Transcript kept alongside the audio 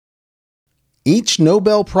Each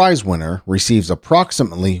Nobel Prize winner receives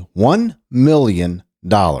approximately $1 million,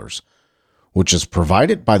 which is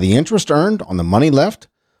provided by the interest earned on the money left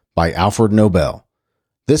by Alfred Nobel.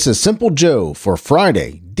 This is Simple Joe for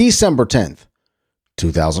Friday, December 10th,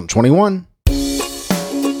 2021.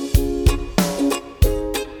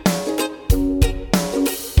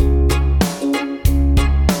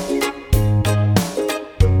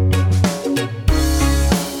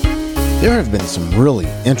 There have been some really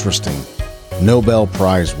interesting Nobel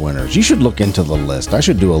Prize winners. You should look into the list. I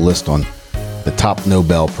should do a list on the top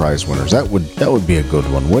Nobel Prize winners. That would be a good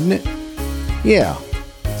one, wouldn't it? Yeah.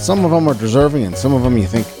 Some of them are deserving, and some of them you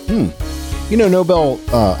think,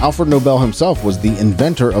 Alfred Nobel himself was the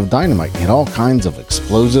inventor of dynamite. He had all kinds of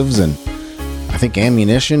explosives and I think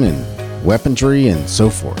ammunition and weaponry and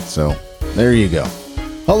so forth. So there you go.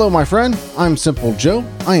 Hello, my friend. I'm Simple Joe.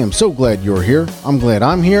 I am so glad you're here. I'm glad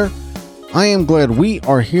I'm here. I am glad we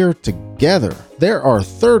are here together. There are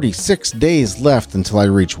 36 days left until I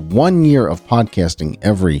reach 1 year of podcasting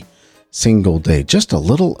every single day. Just a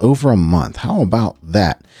little over a month. How about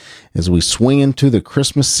that? As we swing into the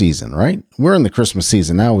Christmas season, right? We're in the Christmas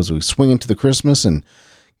season now as we swing into the Christmas and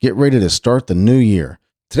get ready to start the new year.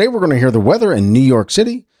 Today we're going to hear the weather in New York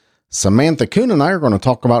City. Samantha Kuhn and I are going to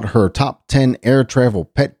talk about her top 10 air travel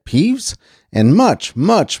pet peeves and much,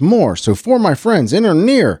 much more. So for my friends in or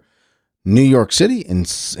near New York City,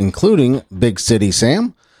 including Big City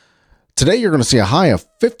Sam, today you're going to see a high of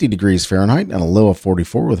 50 degrees Fahrenheit and a low of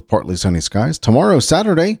 44 with partly sunny skies. Tomorrow,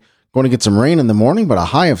 Saturday, going to get some rain in the morning, but a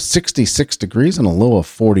high of 66 degrees and a low of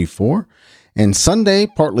 44. And Sunday,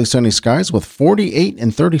 partly sunny skies with 48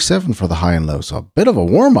 and 37 for the high and low. So a bit of a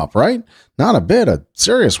warm-up, right? Not a bit, a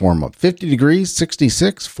serious warm-up. 50 degrees,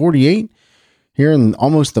 66, 48 here in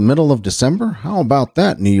almost the middle of December. How about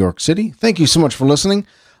that, New York City? Thank you so much for listening.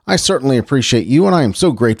 I certainly appreciate you, and I am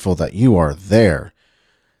so grateful that you are there.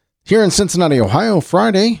 Here in Cincinnati, Ohio,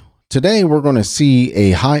 Friday, today we're going to see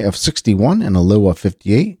a high of 61 and a low of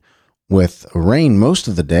 58 with rain most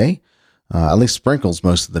of the day, at least sprinkles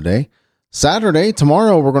most of the day. Saturday,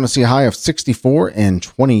 tomorrow, we're going to see a high of 64 and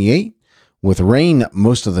 28 with rain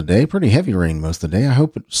most of the day, pretty heavy rain most of the day. I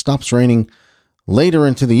hope it stops raining later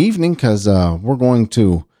into the evening because we're going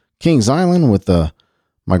to Kings Island with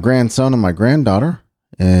my grandson and my granddaughter.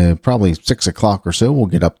 Probably 6 o'clock or so, we'll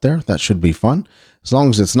get up there. That should be fun, as long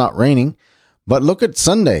as it's not raining. But look at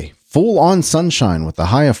Sunday, full on sunshine with a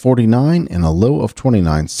high of 49 and a low of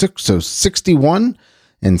 29. So 61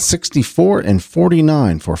 and 64 and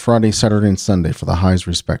 49 for Friday, Saturday, and Sunday for the highs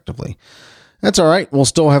respectively. That's all right. We'll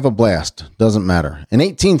still have a blast. Doesn't matter. In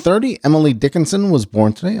 1830, Emily Dickinson was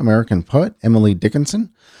born today, American poet Emily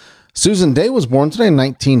Dickinson. Susan Day was born today in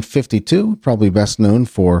 1952, probably best known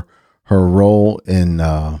for her role in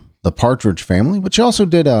the Partridge Family, but she also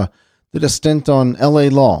did a stint on L.A.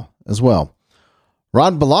 Law as well.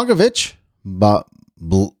 Rod Blagojevich,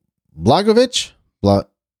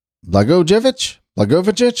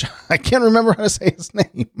 I can't remember how to say his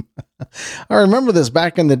name. I remember this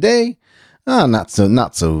back in the day. Not so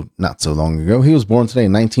long ago. He was born today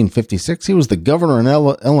in 1956. He was the governor in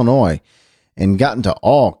Illinois and got into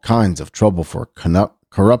all kinds of trouble for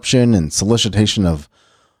corruption and solicitation of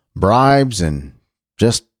bribes and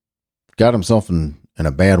just got himself in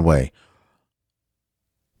a bad way.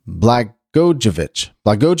 Blagojevich,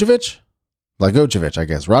 I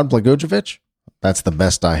guess. Rod Blagojevich. That's the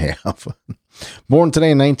best I have. Born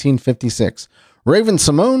today in 1956. Raven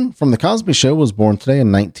Simone from The Cosby Show was born today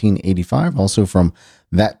in 1985. Also from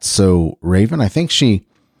That's So Raven. I think she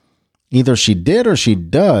did or she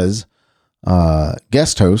does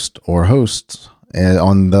guest host or hosts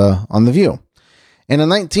on The View. And in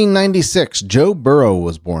 1996, Joe Burrow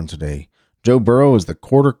was born today. Joe Burrow is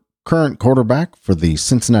the current quarterback for the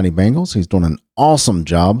Cincinnati Bengals. He's doing an awesome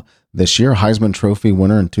job this year, Heisman Trophy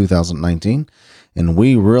winner in 2019. And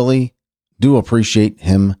we really do appreciate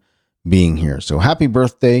him being here. So happy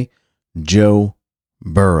birthday, Joe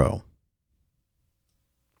Burrow.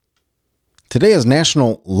 Today is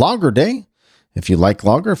National Lager Day. If you like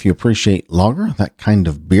lager, if you appreciate lager, that kind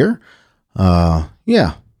of beer,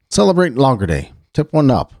 celebrate Lager Day. Tip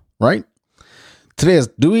one up, right? Today is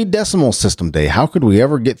Dewey Decimal System Day. How could we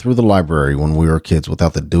ever get through the library when we were kids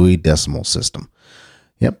without the Dewey Decimal System?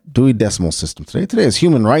 Yep, Dewey Decimal System today. Today is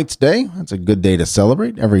Human Rights Day. That's a good day to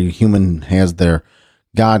celebrate. Every human has their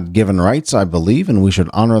God-given rights, I believe, and we should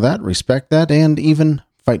honor that, respect that, and even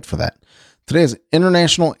fight for that. Today is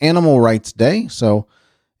International Animal Rights Day, so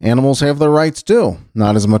animals have their rights too.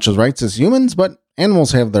 Not as much as rights as humans, but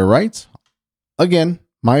animals have their rights. Again,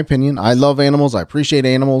 my opinion, I love animals. I appreciate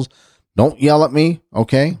animals. Don't yell at me,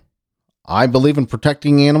 okay? I believe in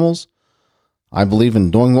protecting animals. I believe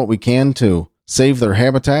in doing what we can to save their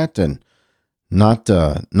habitat and not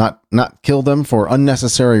kill them for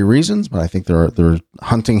unnecessary reasons. But I think their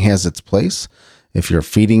hunting has its place if you're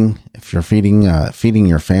feeding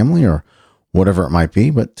your family or whatever it might be.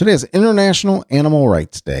 But today is International Animal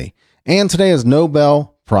Rights Day, and today is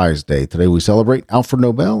Nobel Prize Day. Today we celebrate Alfred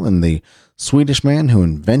Nobel and the Swedish man who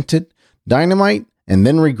invented dynamite and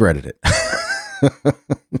then regretted it.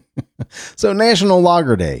 So National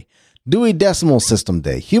Lager Day, Dewey Decimal System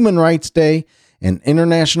Day, Human Rights Day, and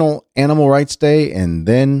International Animal Rights Day, and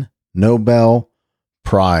then Nobel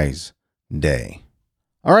Prize Day.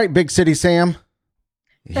 All right, Big City Sam,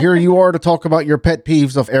 here you are to talk about your pet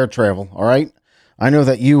peeves of air travel. All right. I know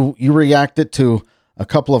that you reacted to a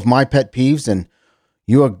couple of my pet peeves, and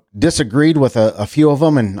you disagreed with a few of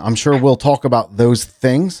them, and I'm sure we'll talk about those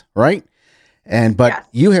things, right? But yes,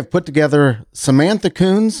 you have put together Samantha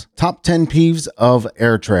Kuhn's top 10 peeves of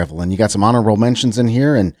air travel, and you got some honorable mentions in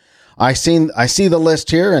here. And I see the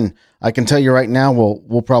list here, and I can tell you right now,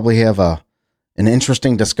 we'll probably have an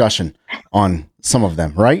interesting discussion on some of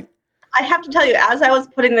them, right? I have to tell you, as I was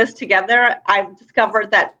putting this together, I've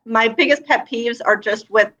discovered that my biggest pet peeves are just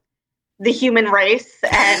with the human race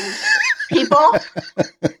and people.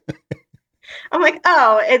 I'm like,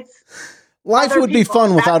 oh, it's... Life would be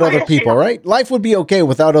fun without other people, right? Life would be okay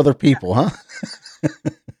without other people, huh?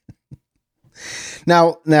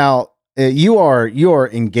 Now, you are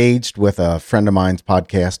engaged with a friend of mine's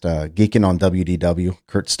podcast, Geeking on WDW,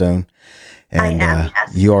 Kurt Stone, and I am,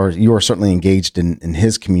 yes. you are certainly engaged in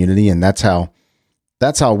his community, and that's how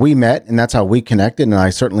we met, and that's how we connected. And I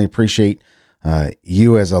certainly appreciate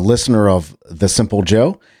you as a listener of The Simple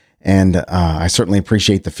Joe, and I certainly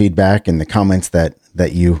appreciate the feedback and the comments that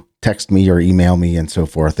you text me or email me and so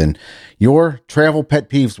forth. And your travel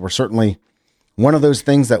pet peeves were certainly one of those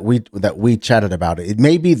things that we chatted about. It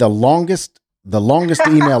may be the longest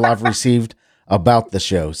email I've received about the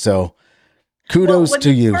show. So kudos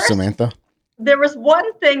to you, Samantha. There was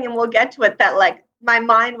one thing, and we'll get to it, that like my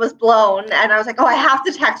mind was blown, and I was like, oh, I have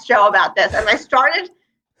to text Joe about this. And I started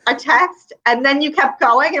a text, and then you kept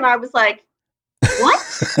going, and I was like, what?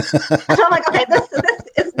 So I'm like, okay, this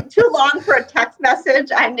is too long for a text message.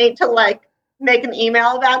 I need to like make an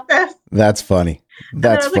email about this. That's funny.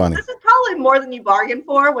 That's funny. Like, this is probably more than you bargained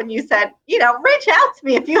for when you said, reach out to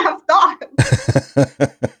me if you have thoughts.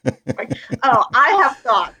 Like, oh, I have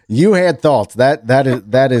thoughts. You had thoughts.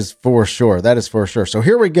 That is for sure. That is for sure. So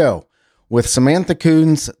here we go with Samantha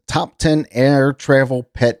Kuhn's top 10 air travel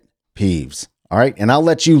pet peeves. All right. And I'll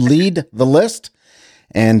let you lead the list.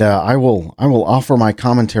 And I will offer my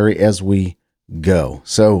commentary as we go.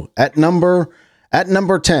 So at number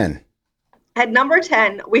 10. At number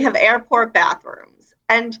 10, we have airport bathrooms.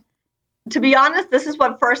 And to be honest, this is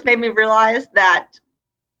what first made me realize that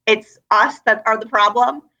it's us that are the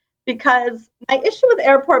problem. Because my issue with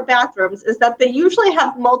airport bathrooms is that they usually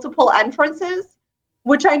have multiple entrances,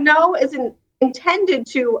 which I know isn't intended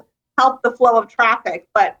to help the flow of traffic.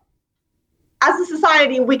 But as a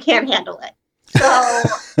society, we can't handle it. So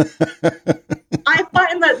I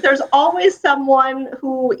find that there's always someone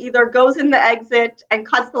who either goes in the exit and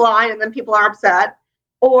cuts the line and then people are upset,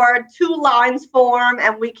 or two lines form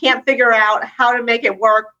and we can't figure out how to make it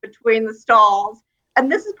work between the stalls. And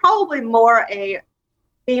this is probably more a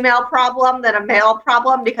female problem than a male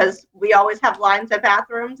problem, because we always have lines at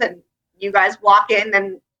bathrooms and you guys walk in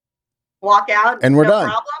and walk out and we're done.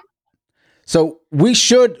 Problem. So we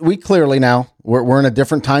clearly now we're in a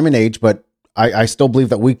different time and age, but I still believe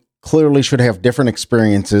that we clearly should have different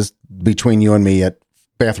experiences between you and me at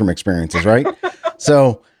bathroom experiences, right?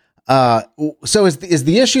 So is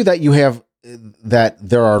the issue that you have that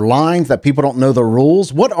there are lines that people don't know the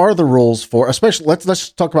rules? What are the rules for, especially,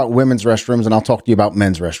 let's talk about women's restrooms, and I'll talk to you about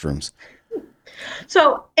men's restrooms.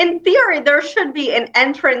 So in theory, there should be an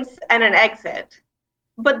entrance and an exit,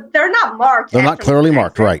 but they're not marked. They're not clearly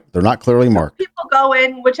marked, right? They're not clearly marked. People go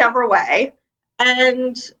in whichever way,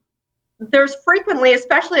 and there's frequently,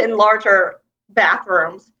 especially in larger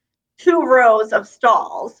bathrooms, 2 rows of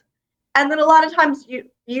stalls. And then a lot of times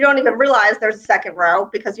you don't even realize there's a second row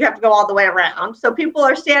because you have to go all the way around. So people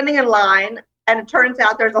are standing in line and it turns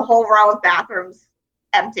out there's a whole row of bathrooms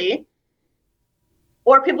empty.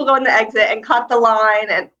 Or people go in the exit and cut the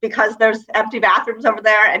line and because there's empty bathrooms over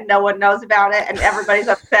there and no one knows about it and everybody's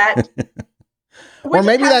upset. Or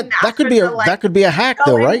maybe that could be a hack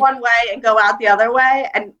though, right? Go in one way and go out the other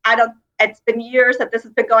way. And it's been years that this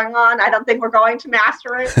has been going on. I don't think we're going to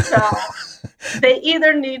master it. So they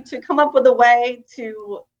either need to come up with a way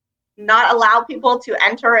to not allow people to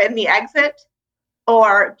enter in the exit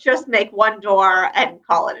or just make one door and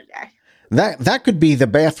call it a day. That could be the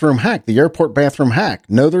bathroom hack, the airport bathroom hack.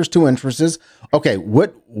 No, there's two entrances. Okay,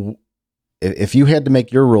 if you had to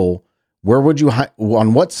make your rule, where would you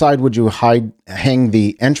on what side would you hang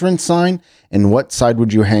the entrance sign, and what side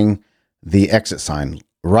would you hang the exit sign?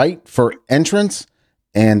 Right for entrance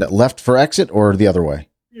and left for exit, or the other way?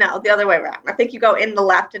 No, the other way around. I think you go in the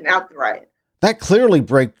left and out the right. That clearly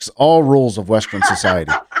breaks all rules of Western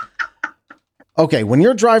society. Okay, when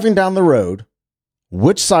you're driving down the road,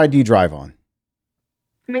 which side do you drive on?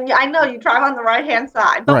 I mean, I know you drive on the right-hand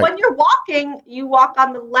side, but Right. when you're walking, you walk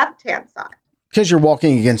on the left-hand side. Because you're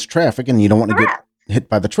walking against traffic and you don't want to get Correct. hit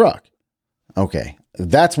by the truck. Okay,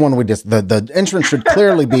 that's one we just the entrance should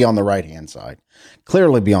clearly be on the right-hand side.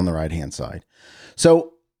 Clearly be on the right-hand side.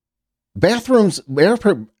 So bathrooms,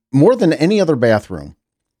 airport, more than any other bathroom,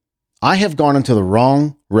 I have gone into the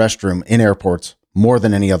wrong restroom in airports more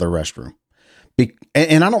than any other restroom.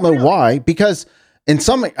 And I don't know why, because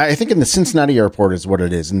I think in the Cincinnati airport is what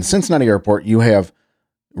it is. In the Cincinnati airport, you have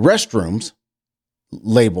restrooms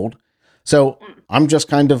labeled. So I'm just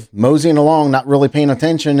kind of moseying along, not really paying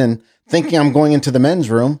attention and thinking I'm going into the men's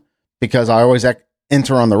room because I always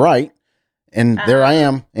enter on the right. And there I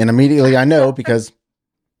am. And immediately I know because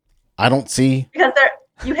I don't see. Because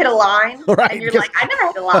you hit a line, Right, and you're like, I never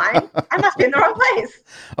hit a line. I must be in the wrong place.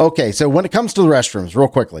 Okay, so when it comes to the restrooms, real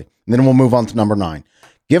quickly, and then we'll move on to number 9.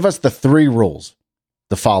 Give us the 3 rules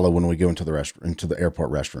to follow when we go into the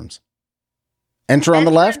airport restrooms. Enter on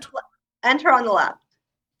the left. Enter on the left.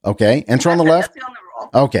 Okay, enter on the left. That's the only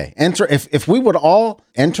rule. Okay, enter. If we would all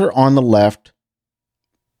enter on the left,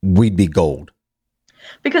 we'd be gold.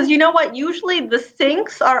 Because you know what? Usually the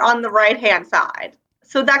sinks are on the right-hand side.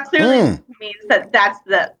 So that clearly means that that's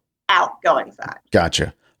the outgoing side.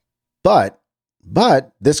 Gotcha. But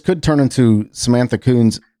this could turn into Samantha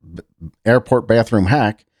Kuhn's airport bathroom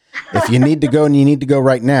hack. If you need to go and you need to go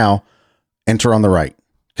right now, enter on the right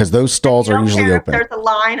because those stalls are usually open. There's a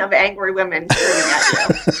line of angry women screaming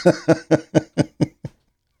at you.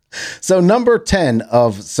 So number 10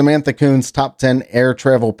 of Samantha Kuhn's top 10 air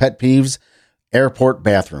travel pet peeves, airport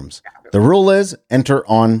bathrooms. The rule is enter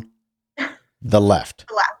on the left.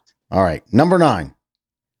 The left. All right. Number 9.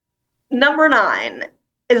 Number 9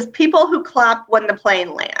 is people who clap when the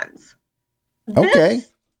plane lands. Okay.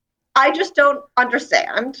 I just don't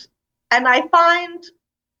understand. And I find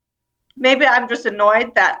maybe I'm just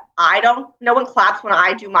annoyed that no one claps when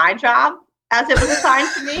I do my job as it was assigned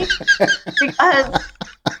to me. Because,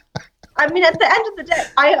 I mean, at the end of the day,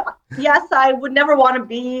 I would never want to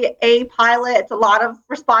be a pilot. It's a lot of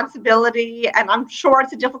responsibility, and I'm sure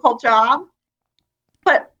it's a difficult job.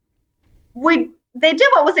 But they did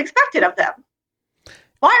what was expected of them.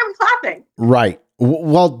 Why are we clapping? Right.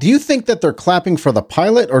 Well, do you think that they're clapping for the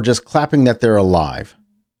pilot or just clapping that they're alive?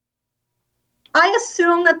 I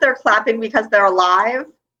assume that they're clapping because they're alive.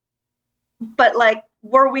 But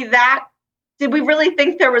did we really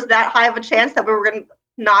think there was that high of a chance that we were going to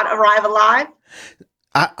not arrive alive?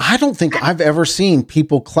 I don't think I've ever seen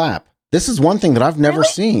people clap. This is one thing that I've never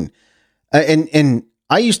seen. And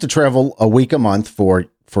I used to travel a week a month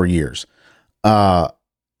for years. And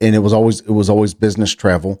it was always business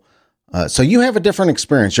travel. So you have a different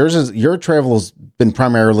experience. Your travel has been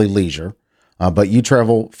primarily leisure, but you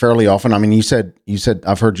travel fairly often. I mean, you said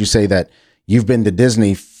I've heard you say that you've been to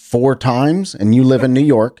Disney 4 times and you live in New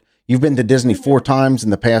York. You've been to Disney 4 times in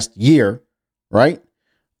the past year, right?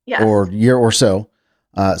 Yes. Or year or so.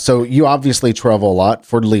 So you obviously travel a lot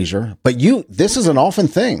for leisure, but this is an often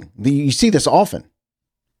thing. You see this often.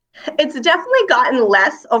 It's definitely gotten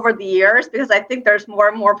less over the years because I think there's more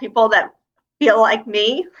and more people that feel like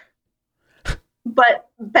me. But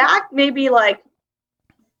back maybe 5+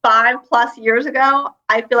 years ago,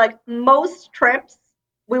 I feel like most trips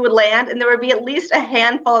we would land and there would be at least a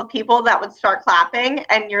handful of people that would start clapping.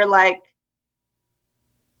 And you're like,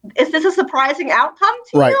 is this a surprising outcome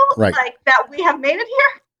to you? Right. Like that we have made it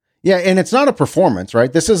here? Yeah, and it's not a performance,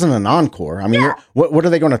 right? This isn't an encore. I mean, what are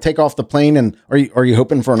they going to take off the plane? And are you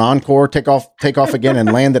hoping for an encore? Take off again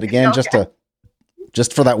and land it again, Okay.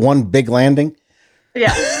 just for that one big landing?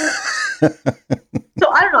 Yeah.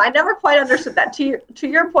 So I don't know. I never quite understood that. To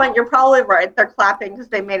your point, you're probably right. They're clapping because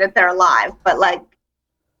they made it there alive. But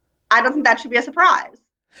I don't think that should be a surprise.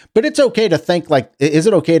 But it's okay to think is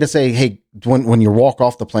it okay to say, hey, when you walk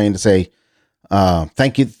off the plane to say,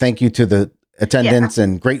 thank you to the attendants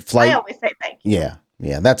and great flight. I always say thank you.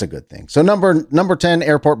 Yeah, that's a good thing. So number 10,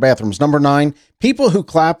 airport bathrooms. Number 9, people who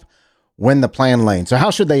clap when the plane lands. So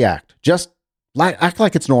how should they act? Just act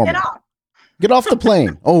like it's normal. Get off the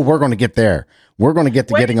plane. Oh, we're going to get there. We're going to get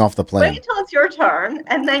to getting off the plane. Wait until it's your turn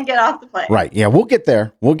and then get off the plane. Right. Yeah, we'll get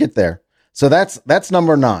there. So that's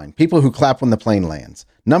number 9. People who clap when the plane lands.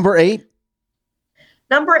 Number 8.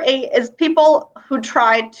 Number 8 is people who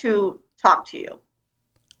try to talk to you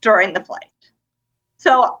during the flight.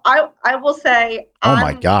 So I will say, oh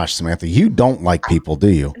my gosh, Samantha, you don't like people, do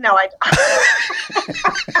you? No, I don't.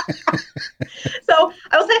 So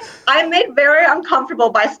I will say I'm made very uncomfortable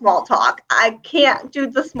by small talk. I can't do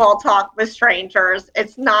the small talk with strangers.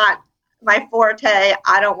 It's not my forte.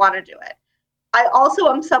 I don't want to do it. I also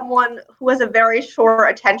am someone who has a very short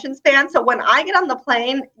attention span. So when I get on the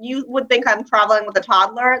plane, you would think I'm traveling with a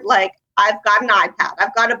toddler. Like, I've got an iPad,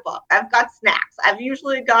 I've got a book, I've got snacks. I've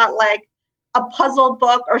usually got like a puzzle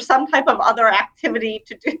book or some type of other activity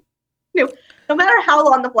to do, no matter how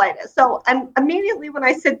long the flight is. So immediately when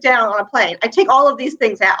I sit down on a plane, I take all of these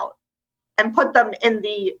things out and put them in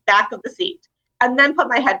the back of the seat and then put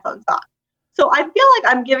my headphones on. So I feel like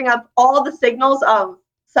I'm giving up all the signals of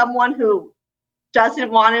someone who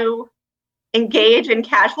doesn't want to engage in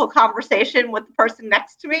casual conversation with the person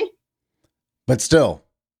next to me. But still,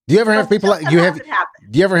 do you ever have people that you have?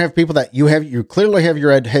 Do you ever have people that you clearly have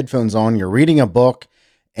your headphones on, you're reading a book,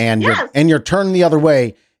 and you're turning the other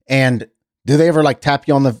way, and do they ever like tap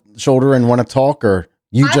you on the shoulder and want to talk, or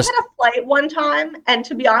you just? I had a flight one time, and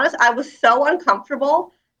to be honest, I was so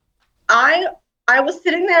uncomfortable. I was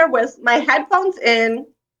sitting there with my headphones in.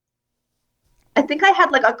 I think I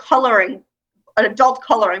had like an adult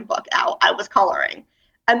coloring book out. I was coloring,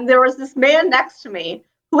 and there was this man next to me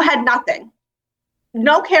who had nothing.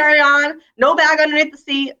 No carry-on, no bag underneath the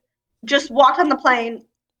seat, just walked on the plane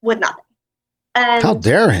with nothing. And how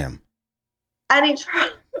dare him? And he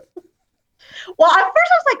tried. Well, at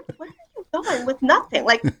first I was like, where are you going with nothing?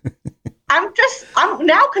 Like, I'm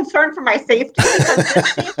now concerned for my safety because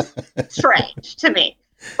this seems strange to me.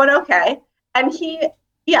 But okay. And I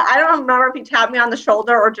don't remember if he tapped me on the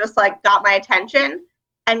shoulder or just like got my attention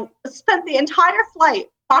and spent the entire flight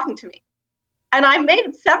talking to me. And I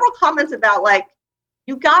made several comments about like,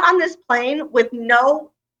 you got on this plane with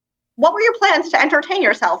what were your plans to entertain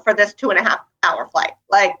yourself for this 2.5-hour flight?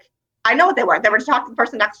 Like, I know what they were. They were to talk to the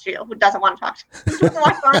person next to you who doesn't want to talk to you. Who doesn't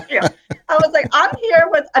want to talk to you. I was like, I'm here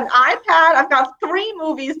with an iPad. I've got 3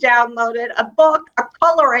 movies downloaded, a book, a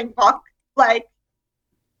coloring book. Like,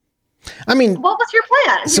 I mean, what was your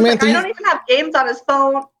plan? Samantha, like, I don't even have games on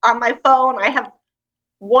my phone. I have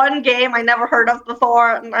one game I never heard of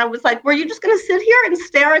before. And I was like, were you just going to sit here and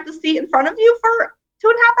stare at the seat in front of you for 2.5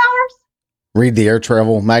 hours? Read the air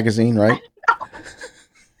travel magazine, right?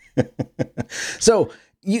 So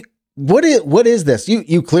what is this?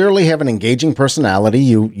 You clearly have an engaging personality.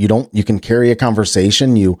 You can carry a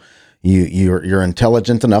conversation. You're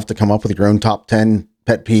intelligent enough to come up with your own top 10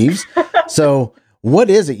 pet peeves. So what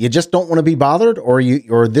is it? You just don't want to be bothered,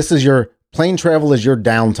 or this is your plane travel is your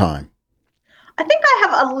downtime? I think I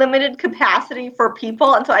have a limited capacity for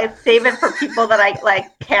people, and so I save it for people that I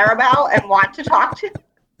like care about and want to talk to.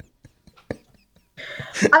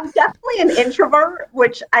 I'm definitely an introvert,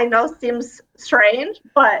 which I know seems strange,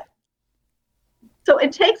 but so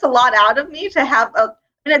it takes a lot out of me to have a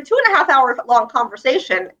 2.5-hour long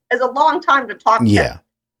conversation is a long time to talk to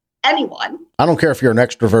anyone. I don't care if you're an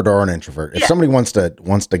extrovert or an introvert. If somebody wants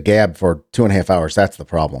to gab for 2.5 hours, that's the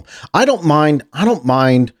problem. I don't mind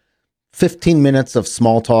 15 minutes of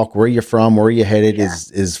small talk. Where you're from, where you headed,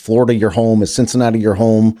 is Florida your home? Is Cincinnati your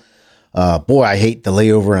home? Boy, I hate the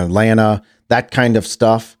layover in Atlanta, that kind of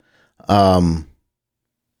stuff. Here's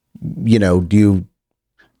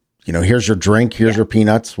your drink, here's your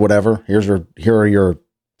peanuts, whatever. Here are your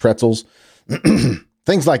pretzels,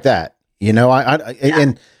 things like that.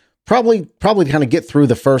 And probably kind of get through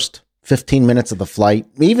the first 15 minutes of the flight,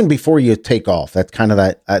 even before you take off. That's kind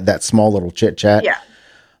of that small little chit chat. Yeah.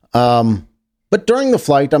 But during the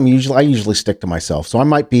flight, I usually stick to myself. So I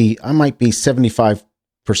might be 75%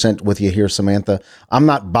 with you here, Samantha. I'm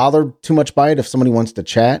not bothered too much by it if somebody wants to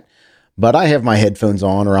chat, but I have my headphones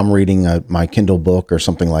on, or I'm reading my Kindle book or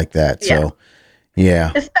something like that. Yeah. So,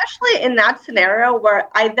 yeah. Especially in that scenario where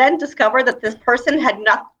I then discovered that this person had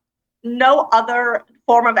no other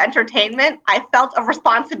form of entertainment. I felt a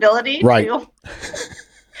responsibility to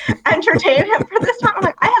entertain him for this time. I'm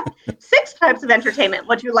like, I have 6 types of entertainment.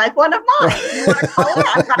 Would you like one of mine? You want a color?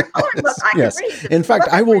 I've got a coloring book I can read. In fact,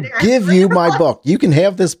 I will give you my book. You can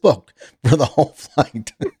have this book for the whole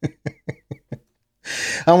flight.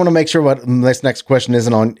 I want to make sure what this next question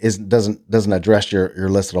doesn't address your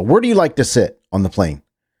list at all. Where do you like to sit on the plane?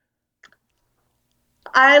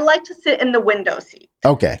 I like to sit in the window seat.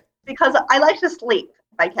 Okay. Because I like to sleep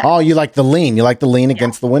if I can. Oh, you like the lean. You like to lean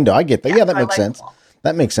against the window. I get that. Yeah, that makes sense.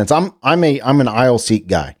 That makes sense. I'm an aisle seat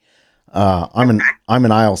guy. I'm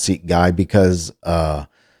an aisle seat guy because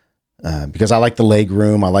because I like the leg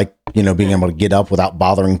room. I like, being able to get up without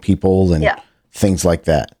bothering people and things like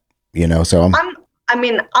that, so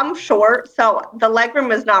I'm short, so the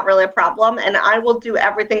legroom is not really a problem, and I will do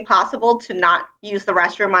everything possible to not use the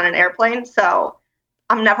restroom on an airplane. So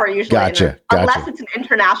I'm never usually unless it's an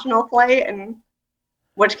international flight, in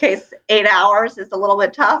which case 8 hours is a little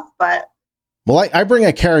bit tough. But I bring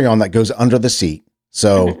a carry-on that goes under the seat,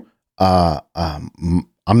 so I'm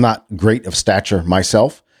not great of stature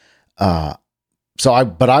myself, I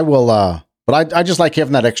just like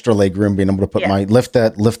having that extra leg room, being able to put lift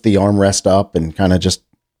the armrest up and kind of just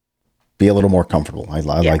be a little more comfortable. I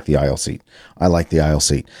like the aisle seat.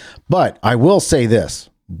 But I will say this,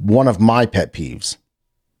 one of my pet peeves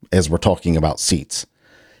as we're talking about seats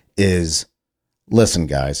is, listen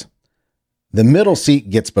guys, the middle seat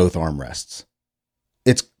gets both armrests.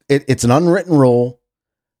 It's an unwritten rule.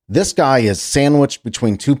 This guy is sandwiched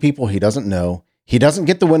between two people he doesn't know. He doesn't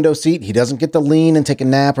get the window seat. He doesn't get to lean and take a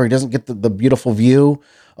nap, or he doesn't get the beautiful view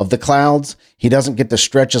of the clouds. He doesn't get to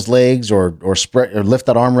stretch his legs or spread or lift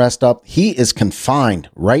that armrest up. He is confined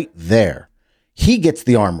right there. He gets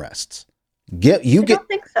the armrests. I don't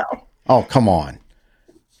think so. Oh, come on.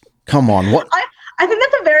 What? I think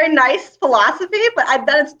that's a very nice philosophy, but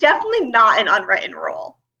that it's definitely not an unwritten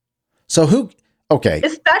rule. So who? Okay.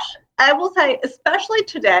 I will say, especially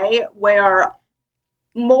today, where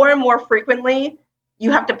more and more frequently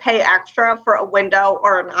you have to pay extra for a window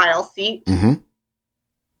or an aisle seat. Mm-hmm.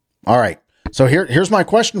 All right. So here's my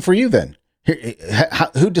question for you then.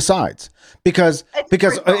 Who decides? Because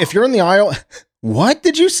if you're in the aisle, what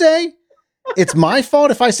did you say? It's my fault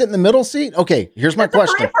if I sit in the middle seat? Okay, here's my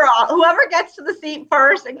question. Whoever gets to the seat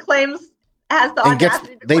first and has the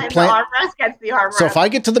audacity to claim the armrest gets the armrest. So if I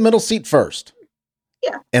get to the middle seat first,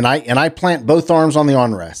 and I plant both arms on the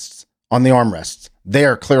armrests, they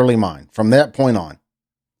are clearly mine from that point on.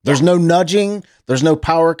 There's no nudging, there's no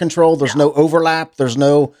power control, there's no overlap, there's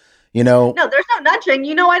no, No, there's no nudging.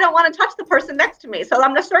 I don't want to touch the person next to me, so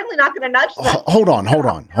I'm certainly not going to nudge them. Hold on.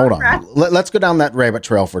 Let's go down that rabbit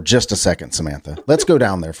trail for just a second, Samantha. Let's go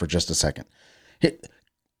down there for just a second.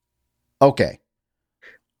 Okay.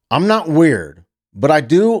 I'm not weird, but I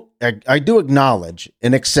do acknowledge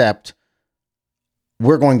and accept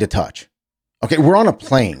we're going to touch. Okay, we're on a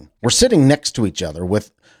plane. We're sitting next to each other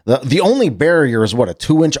with the only barrier is a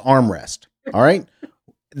 2-inch armrest. All right?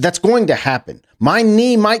 That's going to happen. My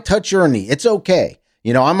knee might touch your knee. It's okay.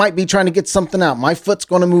 I might be trying to get something out. My foot's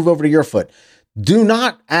going to move over to your foot. Do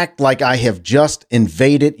not act like I have just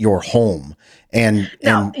invaded your home.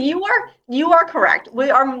 No, you are correct. We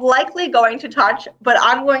are likely going to touch, but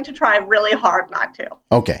I'm going to try really hard not to.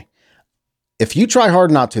 Okay. If you try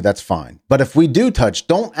hard not to, that's fine. But if we do touch,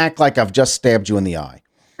 don't act like I've just stabbed you in the eye,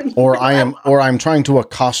 or I'm trying to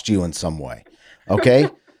accost you in some way. Okay,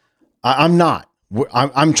 I'm not.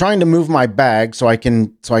 I'm trying to move my bag so I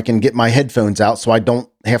can get my headphones out so I don't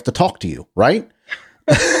have to talk to you. Right?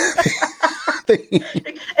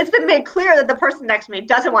 It's been made clear that the person next to me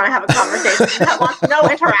doesn't want to have a conversation, that wants no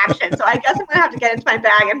interaction. So I guess I'm going to have to get into my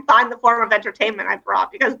bag and find the form of entertainment I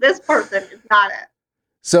brought, because this person is not it.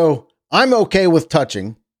 So I'm okay with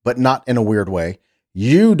touching, but not in a weird way.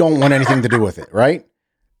 You don't want anything to do with it, right?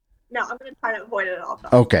 No, I'm going to try to avoid it at all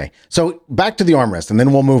times. Okay. So back to the armrest, and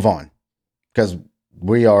then we'll move on, because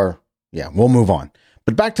we'll move on.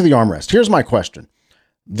 But back to the armrest. Here's my question.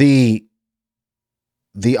 The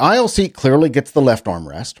aisle seat clearly gets the left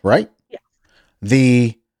armrest, right? Yeah.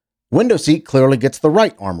 The window seat clearly gets the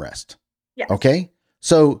right armrest. Yeah. Okay.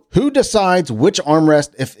 So who decides which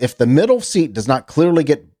armrest, if the middle seat does not clearly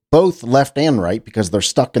get both left and right because they're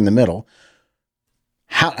stuck in the middle,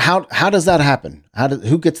 how does that happen?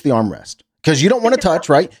 Who gets the armrest? Because you don't want to touch,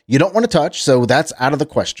 right? You don't want to touch, so that's out of the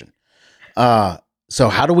question. So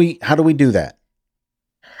how do we do that?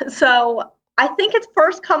 So I think it's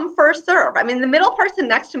first come, first serve. I mean, the middle person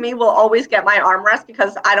next to me will always get my armrest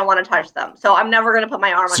because I don't want to touch them. So I'm never going to put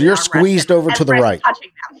my arm on the armrest. So you're squeezed over to the right.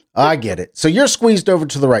 Touching them. I get it. So you're squeezed over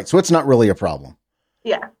to the right. So it's not really a problem.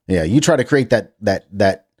 Yeah. Yeah. You try to create that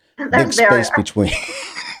big space between.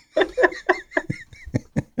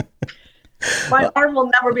 My arm will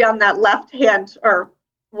never be on that left hand or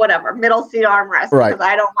whatever middle seat armrest, because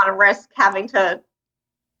I don't want to risk having to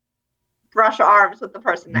brush arms with the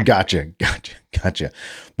person next to me. Gotcha.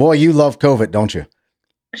 Boy, you love COVID, don't you?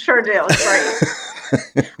 Sure do.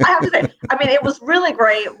 It's great. I have to say, it was really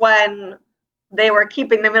great when they were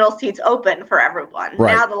keeping the middle seats open for everyone.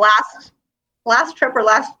 Right. Now the last trip or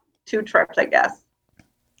last two trips, I guess,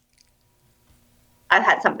 I've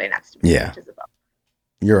had somebody next to me. Yeah.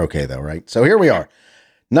 You're okay though, right? So here we are.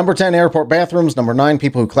 Number 10, airport bathrooms. Number 9,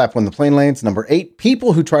 people who clap when the plane lands. Number 8,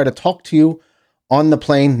 people who try to talk to you on the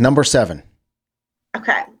plane. Number 7.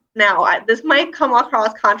 Okay. Now, this might come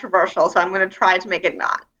across controversial, so I'm going to try to make it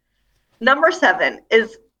not. Number 7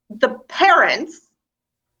 is the parents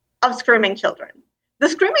of screaming children. The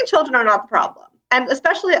screaming children are not the problem. And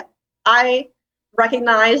especially, I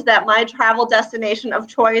recognize that my travel destination of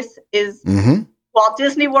choice is Walt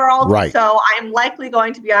Disney World. Right. So I'm likely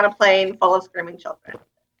going to be on a plane full of screaming children.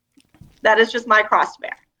 That is just my cross to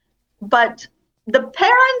bear. But the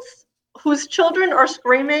parents whose children are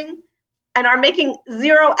screaming and are making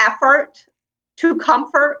zero effort to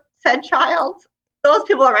comfort said child, those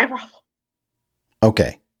people are my problem.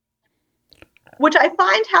 Okay. Which I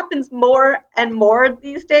find happens more and more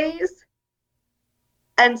these days.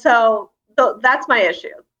 And so that's my issue.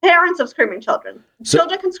 Parents of screaming children.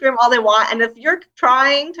 Children can scream all they want, and if you're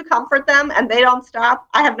trying to comfort them and they don't stop,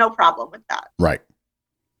 I have no problem with that. Right.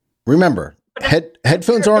 Remember,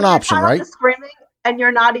 headphones are an option, right? Screaming, and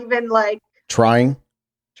you're not even like trying.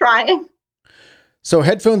 So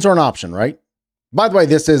headphones are an option, right? By the way,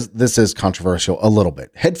 this is controversial a little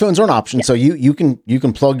bit. Headphones are an option, yeah. So you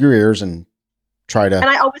can plug your ears and try to. And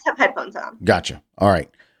I always have headphones on. Gotcha. All right.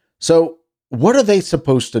 So what are they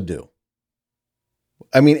supposed to do?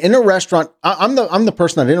 I mean, in a restaurant, I'm the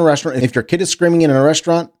person that in a restaurant, if your kid is screaming in a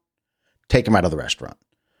restaurant, take them out of the restaurant.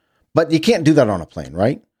 But you can't do that on a plane,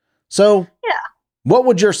 right? So yeah. What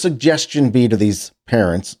would your suggestion be to these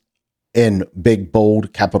parents in big,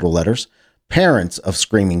 bold capital letters, parents of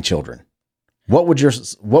screaming children? What would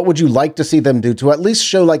you like to see them do to at least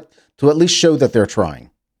show that they're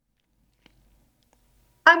trying?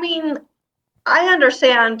 I mean, I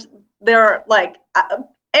understand they're like,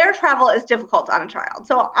 air travel is difficult on a child.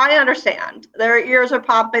 So I understand their ears are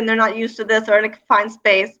popping. They're not used to this. They're in a confined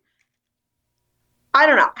space. I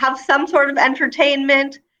don't know, have some sort of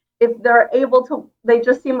entertainment. If they're able to, they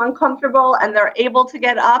just seem uncomfortable and they're able to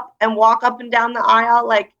get up and walk up and down the aisle.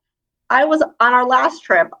 Like I was on our last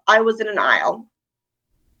trip, I was in an aisle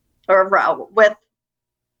or a row with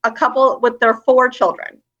a couple with their 4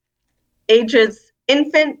 children, ages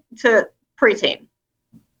infant to preteen.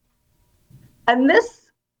 And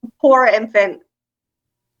this poor infant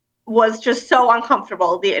was just so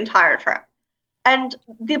uncomfortable the entire trip. And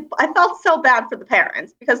I felt so bad for the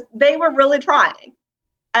parents because they were really trying.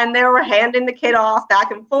 And they were handing the kid off back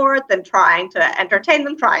and forth and trying to entertain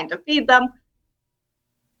them, trying to feed them.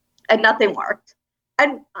 And nothing worked.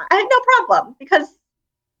 And I had no problem because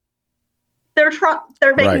they're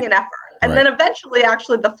making an effort. And then eventually,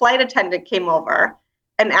 actually, the flight attendant came over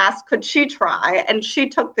and asked, could she try? And she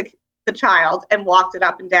took the child and walked it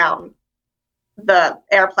up and down the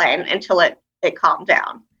airplane until it calmed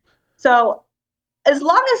down. So as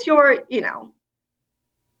long as you're,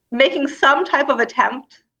 making some type of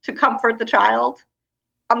attempt to comfort the child,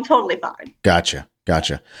 I'm totally fine. Gotcha.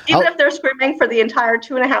 Even if they're screaming for the entire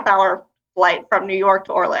 2.5-hour flight from New York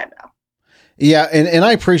to Orlando. Yeah, and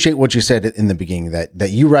I appreciate what you said in the beginning that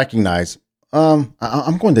you recognize. I'm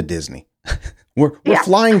going to Disney. we're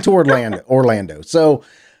flying to Orlando. So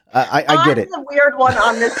I get it. I'm the weird one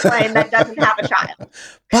on this plane that doesn't have a child.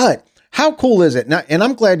 But how cool is it? Now, and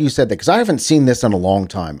I'm glad you said that because I haven't seen this in a long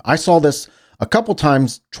time. I saw this a couple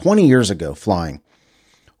times 20 years ago flying,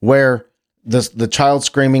 where the child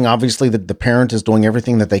screaming. Obviously, the parent is doing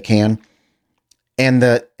everything that they can, and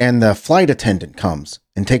the flight attendant comes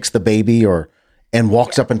and takes the baby and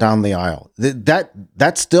walks up and down the aisle.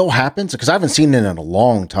 That still happens because I haven't seen it in a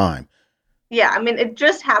long time. Yeah, I mean, it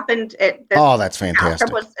just happened. That's fantastic.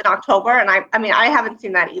 It was in October, and I haven't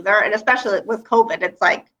seen that either. And especially with COVID, it's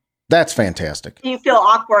like that's fantastic. You feel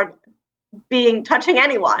awkward touching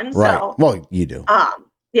anyone. Right. So, well, you do.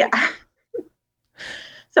 Yeah.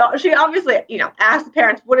 So she obviously, asked the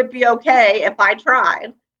parents, would it be okay if I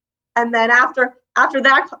tried? And then after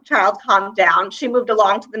that child calmed down, she moved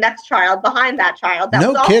along to the next child behind that child. That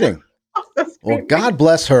no kidding. Well, God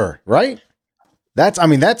bless her, right? That's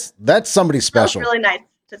somebody special. That was really nice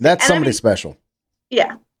to see. That's somebody special.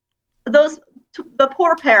 Yeah. The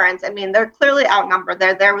poor parents, they're clearly outnumbered.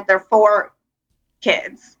 They're there with their 4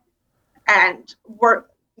 kids and we're,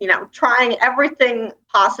 trying everything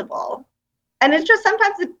possible. And it's just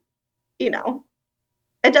sometimes, it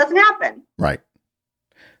doesn't happen. Right.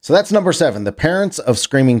 So that's number 7, the parents of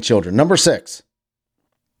screaming children. Number 6.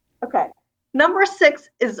 Okay. Number 6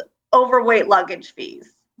 is overweight luggage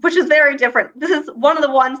fees, which is very different. This is one of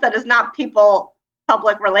the ones that is not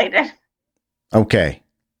public related. Okay.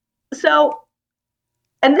 So,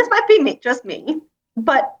 and this might be just me,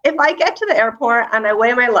 but if I get to the airport and I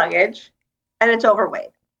weigh my luggage and it's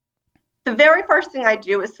overweight, the very first thing I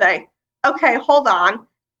do is say, okay, hold on.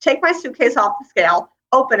 take my suitcase off the scale,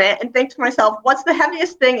 open it, and think to myself, what's the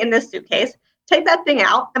heaviest thing in this suitcase? Take that thing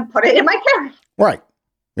out and put it in my carry-on. Right.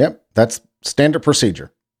 Yep. That's standard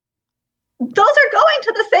procedure. Those are going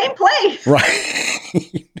to the same place.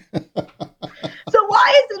 Right. So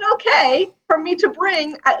why is it okay for me to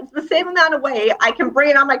bring the same amount of weight? I can bring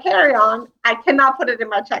it on my carry-on. I cannot put it in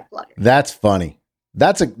my checked luggage. That's funny.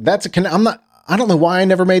 I don't know why I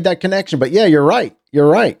never made that connection, but yeah, you're right. You're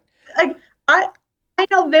right. Like, I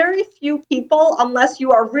know very few people, unless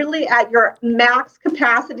you are really at your max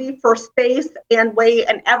capacity for space and weight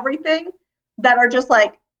and everything, that are just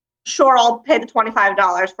like, sure, I'll pay the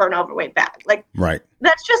 $25 for an overweight bag. Like, right.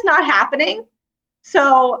 That's just not happening.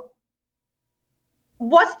 So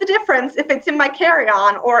what's the difference if it's in my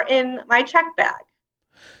carry-on or in my check bag?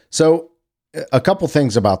 So a couple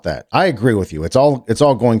things about that. I agree with you. It's all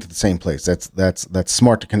going to the same place. That's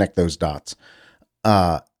smart to connect those dots.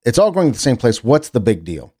 It's all going to the same place. What's the big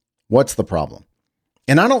deal? What's the problem?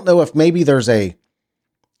 And I don't know if maybe there's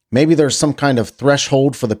some kind of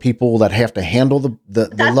threshold for the people that have to handle the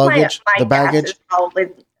luggage, the baggage.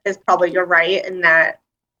 Is probably you're right in that,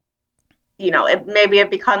 it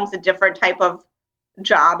becomes a different type of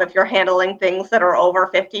job if you're handling things that are over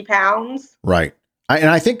 50 pounds. Right.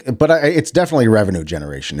 I think it's definitely revenue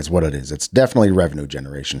generation is what it is. It's definitely revenue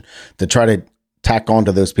generation to try to tack on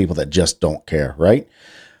to those people that just don't care. Right.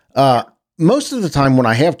 Most of the time when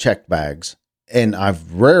I have checked bags, and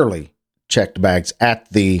I've rarely checked bags at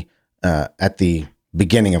the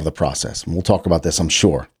beginning of the process, and we'll talk about this, I'm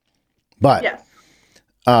sure, but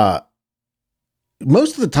yes.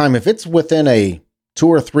 Most of the time, if it's within a 2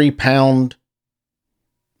 or 3 pound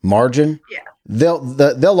margin,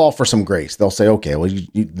 they'll offer some grace. They'll say, okay, well,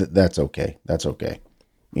 that's okay. That's okay.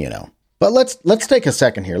 But let's take a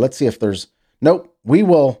second here. Let's see if there's, nope,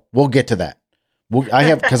 we'll get to that. I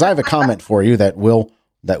have a comment for you that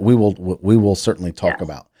we will certainly talk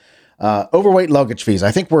about. Overweight luggage fees.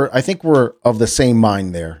 I think we're of the same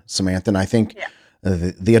mind there, Samantha. And I think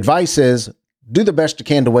the advice is do the best you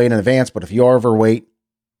can to weigh in advance. But if you are overweight,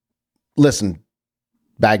 listen,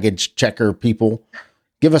 baggage checker people,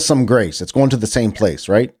 give us some grace. It's going to the same place,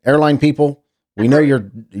 right? Airline people, we know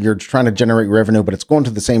you're trying to generate revenue, but it's going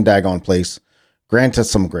to the same daggone place. Grant us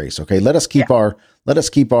some grace, okay? Let us keep our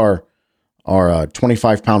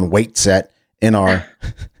 25-pound weight set in our.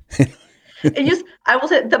 I will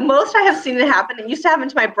say the most I have seen it happen. It used to happen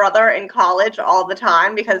to my brother in college all the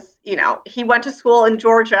time because, he went to school in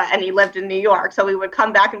Georgia and he lived in New York. So we would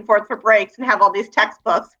come back and forth for breaks and have all these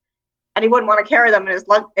textbooks, and he wouldn't want to carry them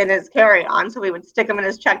in his carry-on. So we would stick them in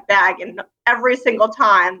his checked bag, and every single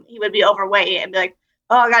time he would be overweight and be like,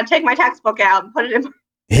 "Oh, I got to take my textbook out and put it in."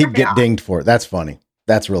 He'd get dinged for it. That's funny.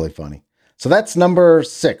 That's really funny. So that's number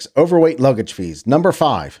 6, overweight luggage fees. Number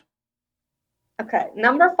 5. Okay.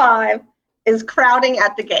 Number 5 is crowding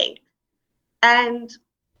at the gate. And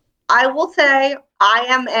I will say I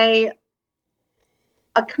am a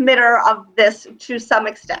committer of this to some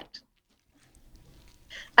extent.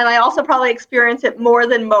 And I also probably experience it more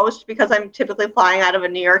than most because I'm typically flying out of a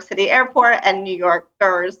New York City airport, and New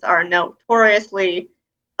Yorkers are notoriously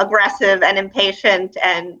aggressive and impatient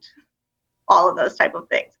and all of those type of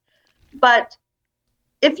things. But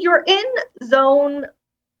if you're in zone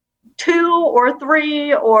 2 or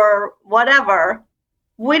 3 or whatever,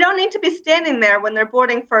 we don't need to be standing there when they're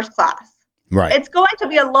boarding first class. Right. It's going to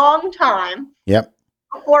be a long time. Yep.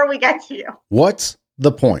 Before we get to you. What's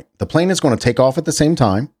the point? The plane is going to take off at the same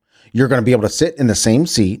time. You're going to be able to sit in the same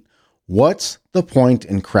seat. What's the point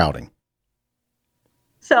in crowding?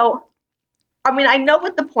 So, I know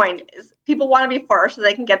what the point is. People want to be first so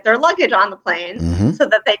they can get their luggage on the plane so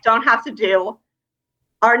that they don't have to do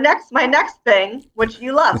my next thing, which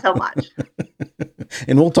you love so much.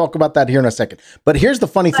 And we'll talk about that here in a second. But here's the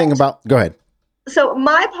funny thing about, go ahead. So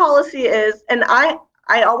my policy is, and I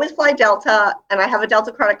always fly Delta, and I have a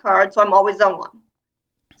Delta credit card, so I'm always zone 1.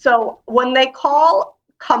 So when they call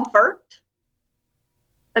Comfort,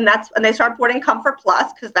 and they start boarding Comfort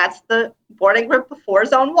Plus, because that's the boarding group before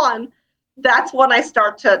zone 1, that's when I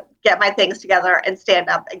start to get my things together and stand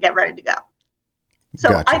up and get ready to go. So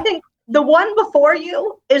gotcha. I think the one before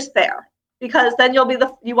you is fair, because then you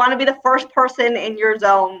want to be the first person in your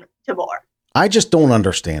zone to board. I just don't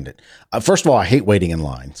understand it. First of all, I hate waiting in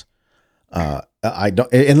lines. I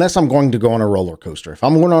don't, unless I'm going to go on a roller coaster. If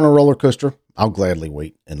I'm going on a roller coaster, I'll gladly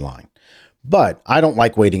wait in line. But I don't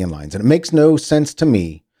like waiting in lines, and it makes no sense to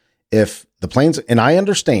me if the planes. And I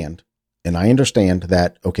understand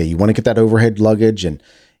that. Okay, you want to get that overhead luggage, and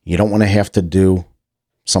you don't want to have to do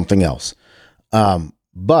something else.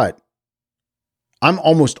 But I'm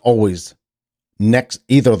almost always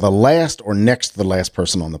either the last or next to the last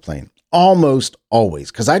person on the plane. Almost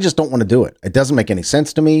always, because I just don't want to do it. It doesn't make any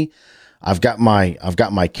sense to me. I've got my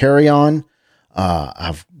carry-on.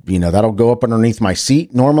 That'll go up underneath my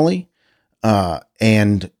seat normally.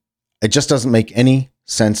 And it just doesn't make any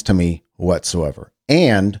sense to me whatsoever.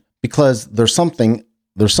 And because there's something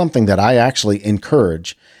that I actually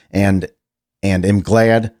encourage and am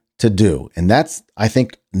glad to do. And that's, I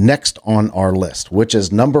think, next on our list, which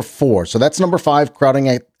is number 4. So that's number 5, crowding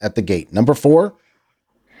at the gate. Number 4?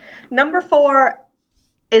 Number 4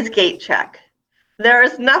 is gate check. There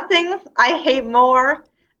is nothing I hate more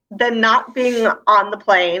than not being on the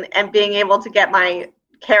plane and being able to get my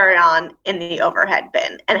carry-on in the overhead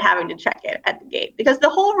bin and having to check it at the gate. Because the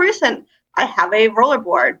whole reason I have a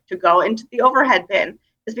rollerboard to go into the overhead bin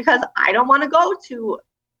is because I don't want to go to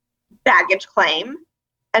baggage claim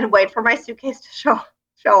and wait for my suitcase to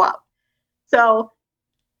show up. So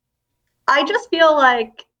I just feel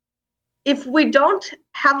like if we don't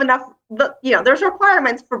have enough, there's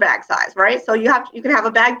requirements for bag size, right? So you can have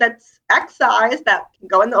a bag that's X size that can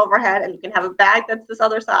go in the overhead, and you can have a bag that's this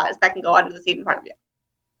other size that can go under the seat in front of you.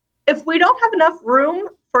 If we don't have enough room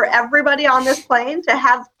for everybody on this plane to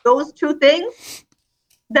have those two things,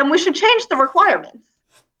 then we should change the requirements.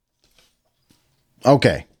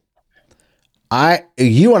 Okay.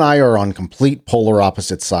 You and I are on complete polar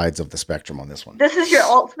opposite sides of the spectrum on this one. This is your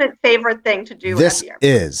ultimate favorite thing to do. This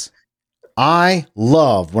is. I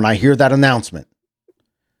love when I hear that announcement.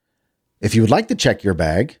 If you would like to check your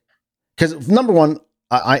bag, because number one,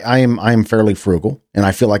 I am fairly frugal, and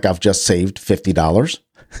I feel like I've just saved $50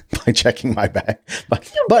 by checking my bag. But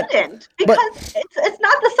it's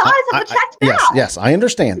not the size of a checked bag. Yes, I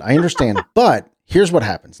understand. But here's what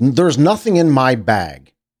happens. There's nothing in my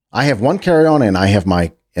bag. I have one carry-on, and I have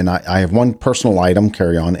one personal item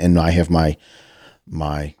carry-on, and I have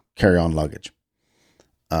my carry-on luggage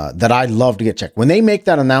that I love to get checked. When they make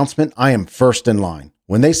that announcement, I am first in line.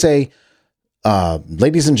 When they say,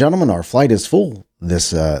 ladies and gentlemen, our flight is full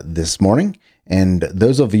this morning, and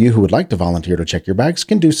those of you who would like to volunteer to check your bags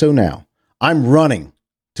can do so now. I'm running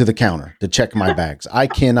to the counter to check my bags. I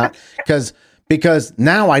cannot, because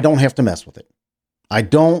now I don't have to mess with it. I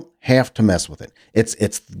don't have to mess with it.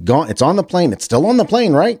 It's gone. It's on the plane. It's still on the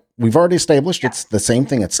plane, right? We've already established it's the same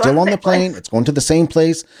thing. It's still on the plane. It's going to the same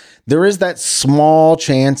place. There is that small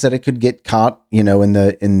chance that it could get caught, in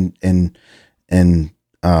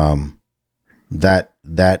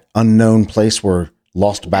that unknown place where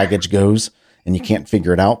lost baggage goes, and you can't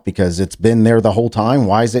figure it out because it's been there the whole time.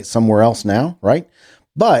 Why is it somewhere else now? Right.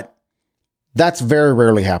 But that's very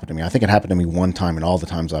rarely happened to me. I think it happened to me one time in all the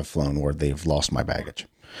times I've flown where they've lost my baggage.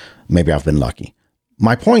 Maybe I've been lucky.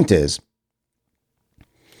 My point is,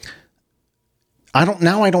 I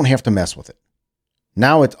don't have to mess with it.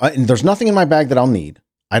 Now there's nothing in my bag that I'll need.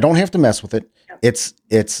 I don't have to mess with it. It's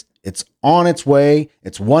on its way.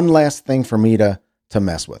 It's one last thing for me to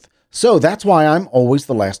mess with. So that's why I'm always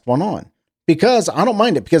the last one on, because I don't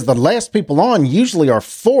mind it, because the last people on usually are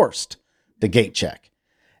forced to gate check.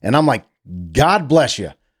 And I'm like, God bless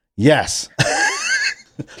you. Yes.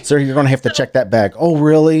 Sir, you're going to have to check that bag. Oh,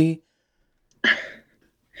 really?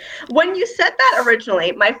 When you said that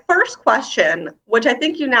originally, my first question, which I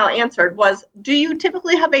think you now answered, was, do you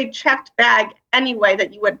typically have a checked bag anyway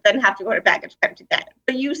that you would then have to go to baggage claim to get?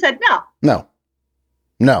 But you said no.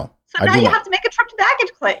 No. So now you have to make a trip to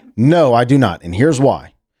baggage claim. No, I do not. And here's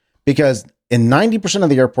why. Because in 90% of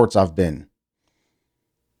the airports I've been,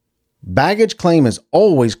 baggage claim is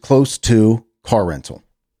always close to car rental.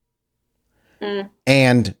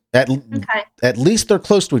 And at least they're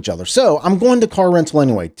close to each other. So I'm going to car rental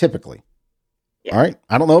anyway, typically. Yeah. All right.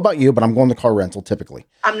 I don't know about you, but I'm going to car rental typically.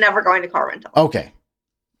 I'm never going to car rental. Okay.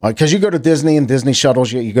 Because you go to Disney and Disney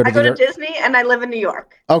shuttles you. I go to Disney and I live in New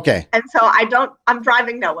York. Okay. And so I'm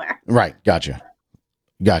driving nowhere. Right. Gotcha.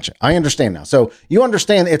 I understand now. So you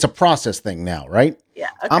understand it's a process thing now, right?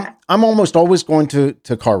 Yeah. Okay. I'm almost always going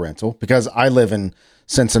to car rental because I live in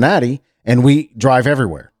Cincinnati and we drive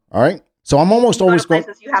everywhere. All right. So I'm almost always going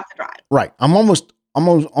places you have to drive. Right. I'm almost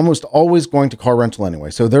always going to car rental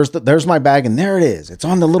anyway. So there's my bag, and there it is. It's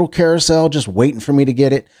on the little carousel just waiting for me to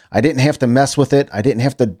get it. I didn't have to mess with it. I didn't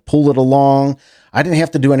have to pull it along. I didn't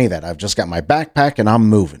have to do any of that. I've just got my backpack and I'm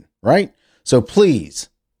moving, right? So please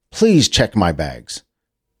check my bags.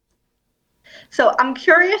 So I'm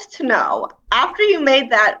curious to know, after you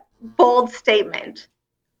made that bold statement,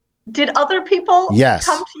 did other people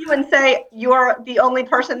come to you and say, you're the only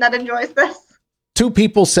person that enjoys this? Two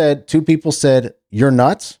people said, you're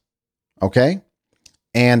nuts. Okay.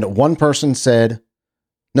 And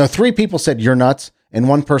three people said, you're nuts. And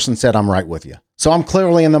one person said, I'm right with you. So I'm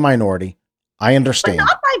clearly in the minority. I but understand.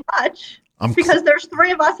 not by much, because there's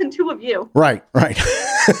 3 of us and 2 of you. Right.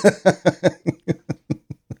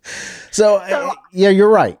 So yeah, you're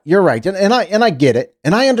right. And I get it.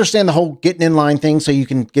 And I understand the whole getting in line thing so you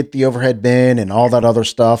can get the overhead bin and all that other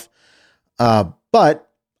stuff. But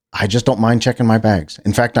I just don't mind checking my bags.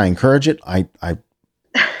 In fact, I encourage it.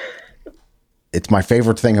 It's my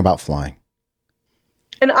favorite thing about flying.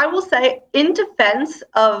 And I will say, in defense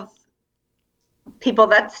of people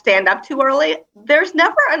that stand up too early, there's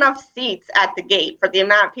never enough seats at the gate for the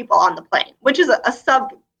amount of people on the plane, which is a sub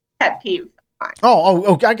pet peeve.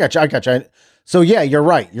 Oh, I got you. So yeah, you're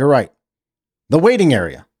right. The waiting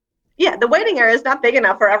area. Yeah, the waiting area is not big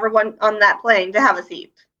enough for everyone on that plane to have a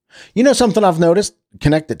seat. You know, something I've noticed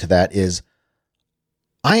connected to that is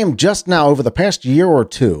I am just now, over the past year or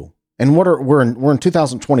two, and we're in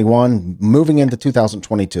 2021, moving into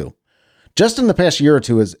 2022. Just in the past year or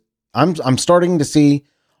two, is I'm starting to see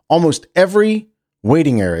almost every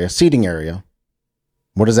waiting area, seating area.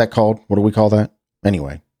 What is that called? What do we call that?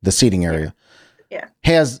 Anyway, the seating area. Yeah.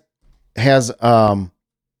 Has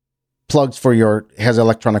plugs has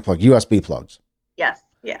electronic plug, USB plugs. Yes.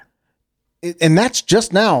 Yeah. And that's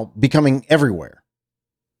just now becoming everywhere.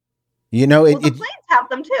 You know, the planes have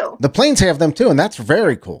them too. The planes have them too, and that's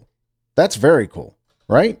very cool.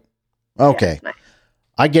 Right? Okay. Yeah, nice.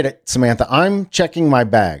 I get it, Samantha. I'm checking my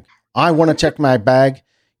bag. I want to check my bag.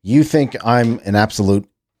 You think I'm an absolute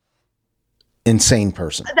insane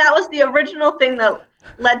person. That was the original thing that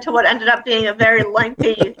led to what ended up being a very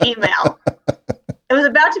lengthy email. It was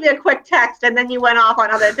about to be a quick text, and then you went off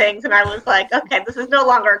on other things, and I was like, okay, this is no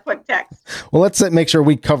longer a quick text. Well, let's make sure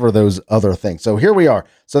we cover those other things. So here we are.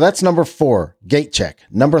 So that's number 4, gate check.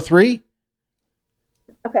 Number 3?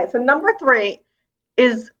 Okay, so number 3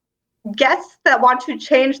 is guests that want to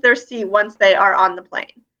change their seat once they are on the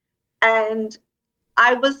plane. And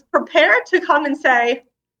I was prepared to come and say,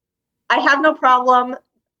 I have no problem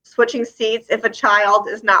switching seats if a child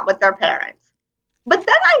is not with their parents. But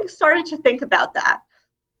then I started to think about that.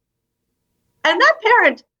 And that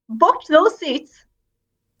parent booked those seats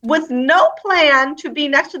with no plan to be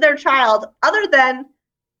next to their child other than,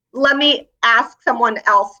 let me ask someone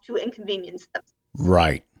else to inconvenience them.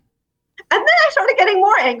 Right. And then I started getting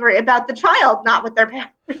more angry about the child not with their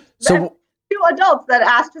parents. So 2 adults that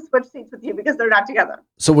asked to switch seats with you because they're not together.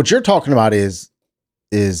 So what you're talking about is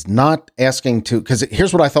not asking to, because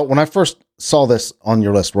here's what I thought when I first saw this on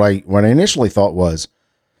your list, right? What I initially thought was,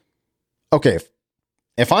 okay,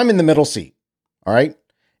 if I'm in the middle seat, all right,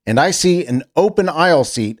 and I see an open aisle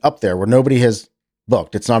seat up there where nobody has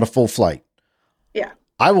booked, it's not a full flight. Yeah.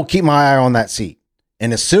 I will keep my eye on that seat.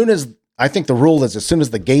 And as soon as, I think the rule is as soon as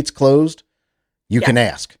the gate's closed, you can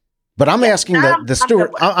ask. But I'm asking the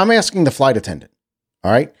steward, I'm asking the flight attendant,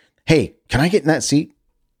 all right, hey, can I get in that seat?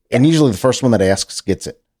 And usually the first one that asks gets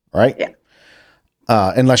it, right? Yeah.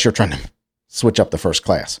 Unless you're trying to switch up the first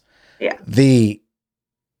class. Yeah.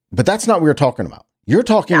 But that's not what we're talking about. You're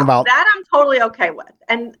talking about that. I'm totally okay with,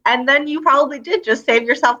 and then you probably did just save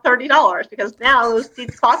yourself $30 because now those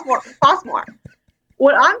seats cost more.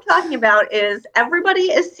 What I'm talking about is everybody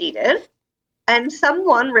is seated, and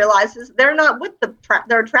someone realizes they're not with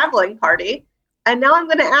their traveling party, and now I'm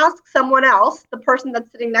going to ask someone else, the person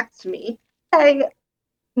that's sitting next to me, hey,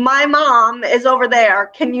 my mom is over there.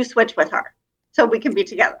 Can you switch with her so we can be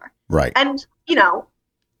together? Right. And, you know,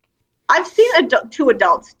 I've seen 2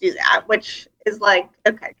 adults do that, which is like,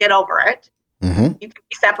 okay, get over it. Mm-hmm. You can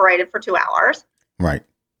be separated for 2 hours. Right.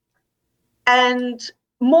 And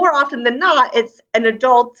more often than not, it's an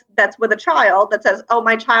adult that's with a child that says, oh,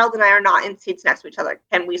 my child and I are not in seats next to each other.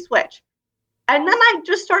 Can we switch? And then I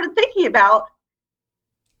just started thinking about,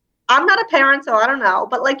 I'm not a parent, so I don't know.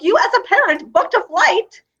 But like you as a parent booked a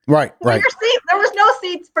flight. Right. Your seat, there was no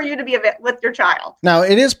seats for you to be with your child. Now,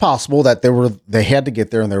 it is possible that they had to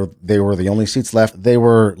get there and they were the only seats left. They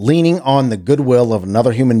were leaning on the goodwill of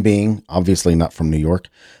another human being, obviously not from New York,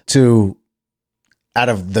 to, out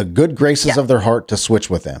of the good graces of their heart, to switch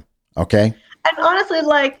with them. Okay. And honestly,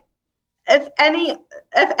 like, if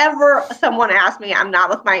ever someone asked me, I'm not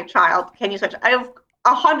with my child, can you switch? I have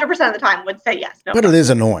 100% of the time would say yes. No but problem. It is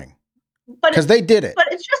annoying. Because they did it.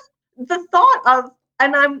 But it's just the thought of,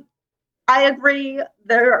 and I agree,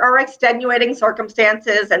 there are extenuating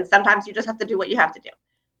circumstances, and sometimes you just have to do what you have to do.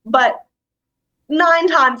 But 9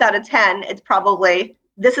 times out of 10, it's probably,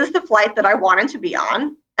 this is the flight that I wanted to be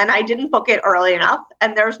on, and I didn't book it early enough,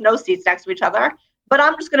 and there's no seats next to each other, but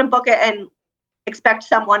I'm just going to book it and expect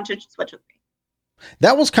someone to switch with me.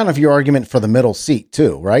 That was kind of your argument for the middle seat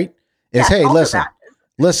too, right? Hey,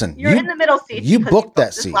 listen, you're in the middle seat. You booked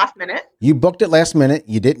that seat last minute. You booked it last minute.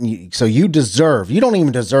 You didn't. So you don't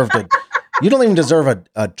even deserve to You don't even deserve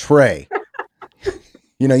a tray.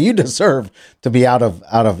 You know, you deserve to be out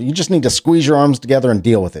of, you just need to squeeze your arms together and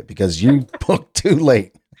deal with it because you booked too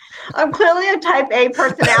late. I'm clearly a type A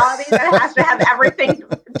personality that has to have everything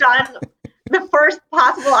done the first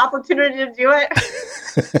possible opportunity to do it.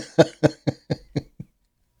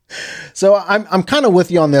 So I'm kind of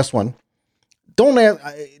with you on this one. Don't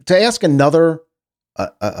to ask another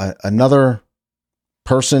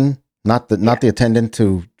person, not the attendant,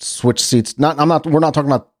 to switch seats. We're not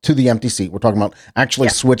talking about to the empty seat. We're talking about actually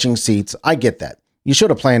switching seats. I get that. You should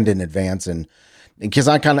have planned in advance, and because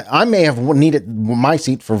I may have needed my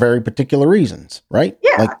seat for very particular reasons, right?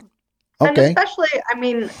 Yeah. Like, okay. And especially, I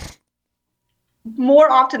mean,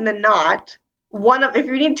 more often than not, if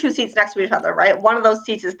you need two seats next to each other, right? One of those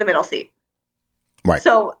seats is the middle seat. Right.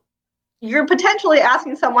 So you're potentially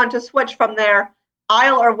asking someone to switch from their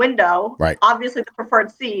aisle or window, right, obviously the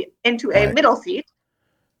preferred seat, into a middle seat.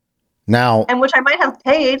 Now, and which I might have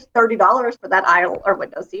paid $30 for that aisle or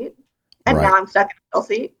window seat, and now I'm stuck in a middle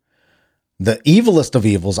seat. The evilest of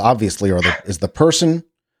evils, obviously, is the person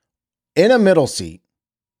in a middle seat,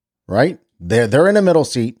 right? They're in a middle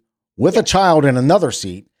seat with a child in another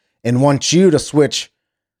seat and wants you to switch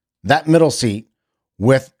that middle seat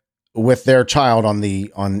with their child on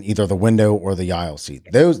either the window or the aisle seat.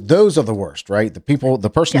 Those are the worst, right?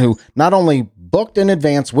 The person who not only booked in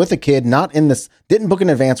advance with a kid, didn't book in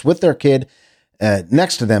advance with their kid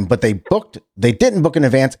next to them, but they didn't book in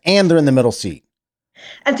advance and they're in the middle seat.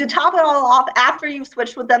 And to top it all off, after you've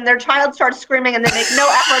switched with them, their child starts screaming and they make no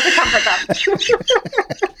effort to comfort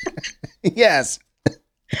them. Yes.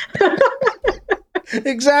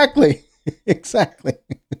 Exactly.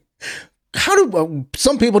 How do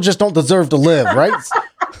some people just don't deserve to live, right?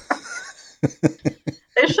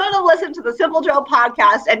 They should have listened to the Simple Joe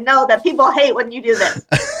podcast and know that people hate when you do this.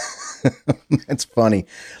 That's funny.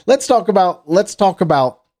 Let's talk about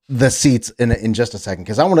the seats in just a second,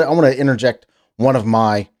 because I want to interject one of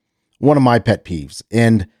my pet peeves,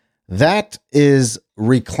 and that is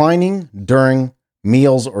reclining during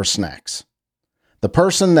meals or snacks. The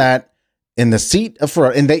person that in the seat of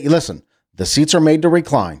front, and the seats are made to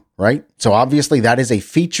recline, right? So obviously that is a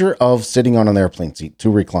feature of sitting on an airplane seat, to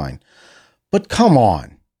recline. But come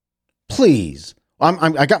on, please.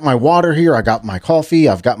 I got my water here. I got my coffee.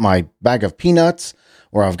 I've got my bag of peanuts,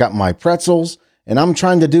 or I've got my pretzels, and I'm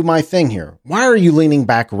trying to do my thing here. Why are you leaning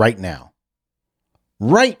back right now?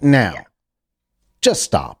 Right now. Yeah. Just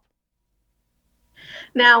stop.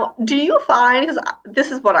 Now, do you find, because this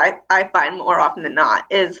is what I find more often than not,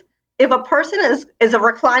 is if a person is a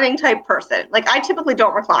reclining type person, like I typically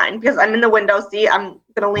don't recline because I'm in the window seat, I'm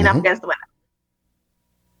going to lean up against the window.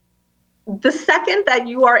 The second that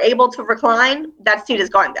you are able to recline, that seat is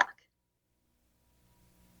going back.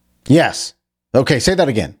 Yes. Okay, say that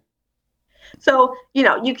again. So,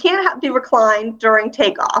 you can't be reclined during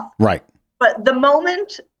takeoff. Right. But the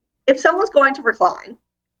moment, if someone's going to recline,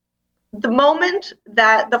 the moment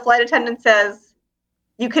that the flight attendant says,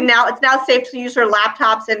 it's now safe to use your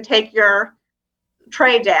laptops and take your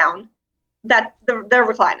tray down, that they're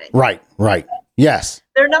reclining. Right. Yes.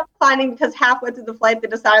 They're not reclining because halfway through the flight they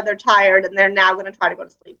decided they're tired and they're now going to try to go to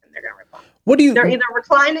sleep and they're going to recline. They're either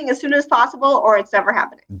reclining as soon as possible or it's never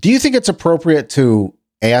happening. Do you think it's appropriate to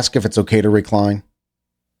ask if it's okay to recline?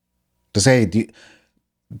 To say,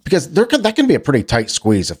 because that can be a pretty tight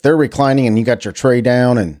squeeze if they're reclining and you got your tray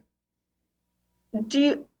down. And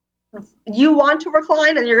do you want to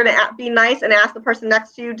recline and you're going to be nice and ask the person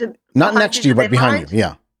next to you to not next to you but behind you?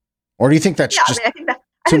 Yeah. Or do you think that's just I think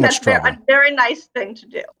that's a very nice thing to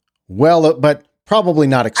do. Well, but probably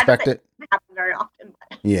not expect it. It happens very often.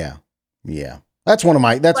 But. Yeah. That's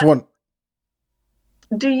one.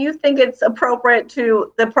 Do you think it's appropriate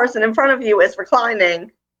to the person in front of you is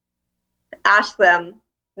reclining, ask them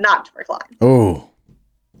not to recline? Oh,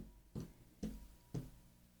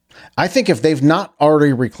 I think if they've not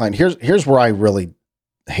already reclined, here's where I really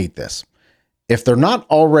hate this. If they're not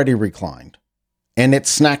already reclined and it's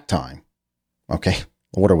snack time, okay,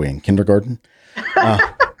 what are we in kindergarten?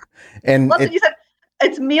 And you said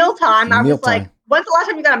it's meal time. I was like, when's the last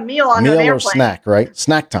time you got a meal on an airplane? Or snack, right?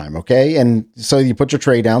 Snack time, okay? And so you put your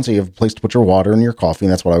tray down, so you have a place to put your water and your coffee,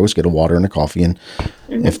 and that's what I always get, a water and a coffee. And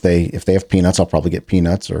if they have peanuts, I'll probably get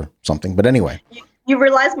peanuts or something. But anyway. You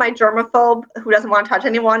realize my germaphobe who doesn't want to touch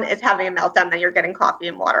anyone is having a meltdown that you're getting coffee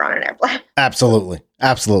and water on an airplane. Absolutely.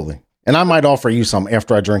 And I might offer you some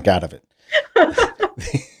after I drink out of it.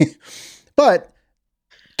 But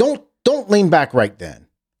don't lean back right then.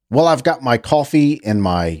 Well, I've got my coffee and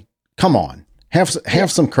come on,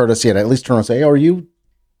 have some courtesy and at least turn and say, do you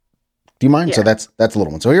mind? Yeah. So that's a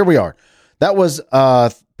little one. So here we are. That was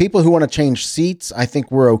People who want to change seats, I think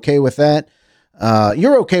we're okay with that.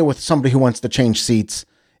 You're okay with somebody who wants to change seats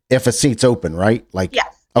if a seat's open, right? Like,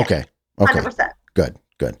 yes. Okay. Okay. 100%. Good.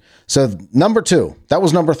 So number 2, that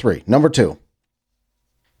was number 3. Number 2.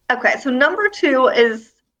 Okay. So number 2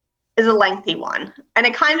 is a lengthy one, and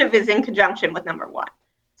it kind of is in conjunction with number 1.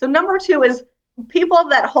 So number 2 is people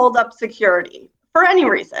that hold up security for any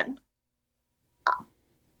reason.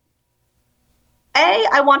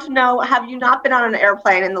 I want to know, have you not been on an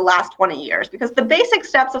airplane in the last 20 years? Because the basic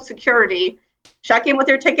steps of security, check in with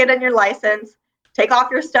your ticket and your license, take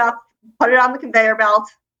off your stuff, put it on the conveyor belt,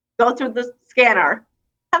 go through the scanner,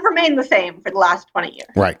 have remained the same for the last 20 years.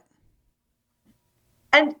 Right.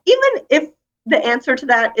 And even if the answer to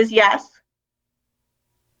that is yes,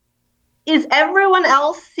 is everyone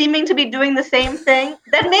else seeming to be doing the same thing?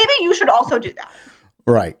 Then maybe you should also do that.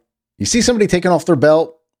 Right. You see somebody taking off their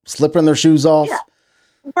belt, slipping their shoes off. Yeah.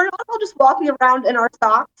 We're not all just walking around in our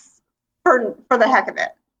socks for the heck of it.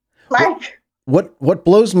 Like, what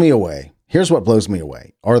blows me away, here's what blows me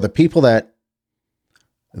away, are the people that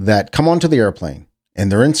come onto the airplane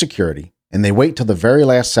and they're in security and they wait till the very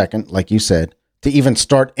last second, like you said, to even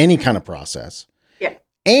start any kind of process. Yeah.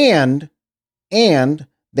 And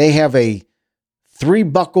they have a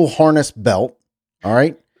 3-buckle harness belt. All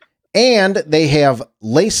right. And they have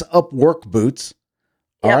lace up work boots.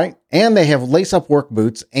 All right. And they have lace up work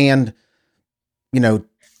boots and, 3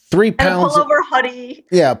 pounds. And a pullover hoodie.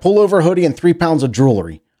 Yeah. Pullover hoodie and 3 pounds of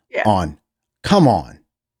jewelry on. Come on.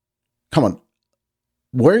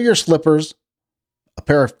 Wear your slippers, a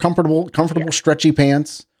pair of comfortable, stretchy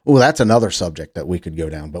pants. Oh, that's another subject that we could go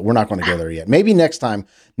down, but we're not going to go there yet. Maybe next time,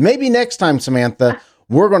 Samantha,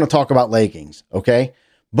 we're going to talk about leggings. Okay.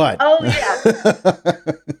 But,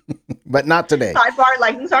 but not today. Sidebar,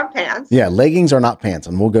 leggings aren't pants. Yeah. Leggings are not pants,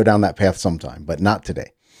 and we'll go down that path sometime, but not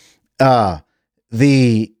today. So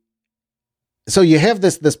you have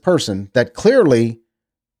this person that clearly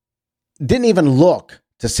didn't even look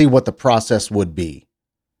to see what the process would be.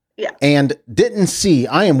 Yeah. And didn't see,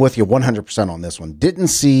 I am with you 100% on this one, didn't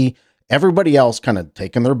see everybody else kind of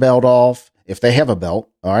taking their belt off, if they have a belt,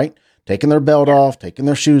 all right, taking their belt off, taking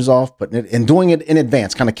their shoes off, putting it, and doing it in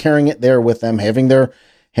advance, kind of carrying it there with them, having their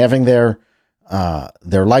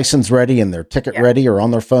license ready and their ticket ready or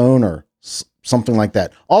on their phone or something like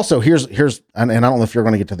that. Also, here's, and I don't know if you're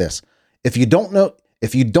going to get to this. If you don't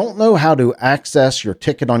know how to access your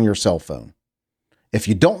ticket on your cell phone, if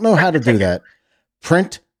you don't know how to do that,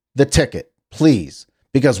 print the ticket, please,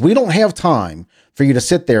 because we don't have time for you to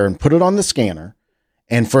sit there and put it on the scanner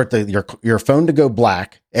and for your phone to go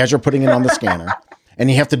black as you're putting it on the scanner,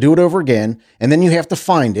 and you have to do it over again, and then you have to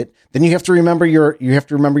find it, then you have to remember your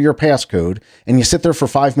passcode, and you sit there for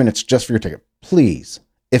 5 minutes just for your ticket. Please,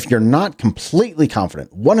 if you're not completely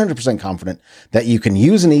confident, 100% confident that you can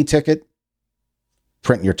use an e-ticket,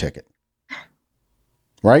 print your ticket.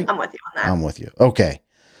 Right? I'm with you on that. I'm with you. Okay.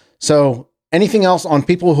 So, anything else on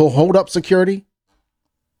people who hold up security?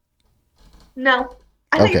 No.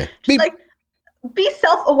 I think be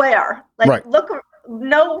self-aware.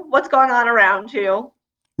 Know what's going on around you.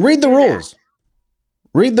 Read the rules.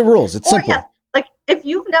 Read the rules. It's simple. Yeah,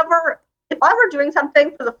 if I were doing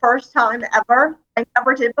something for the first time ever and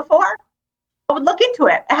never did before, I would look into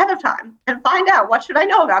it ahead of time and find out, what should I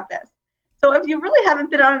know about this? So if you really haven't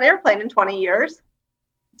been on an airplane in 20 years,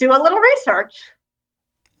 do a little research.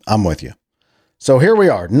 I'm with you. So here we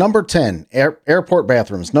are. Number 10, airport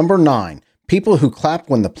bathrooms. Number 9, people who clap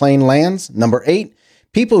when the plane lands. Number 8,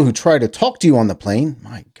 people who try to talk to you on the plane.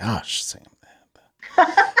 My gosh, Sam.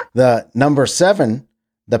 The number 7,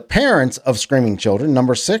 the parents of screaming children.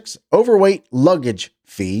 Number 6, overweight luggage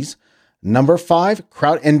fees. Number 5,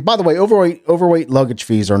 crowd. And by the way, overweight luggage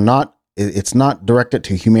fees are not, it's not directed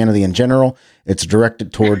to humanity in general. It's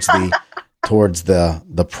directed towards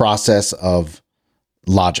the process of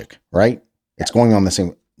logic, right? It's going on the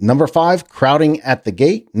same. Number 5, crowding at the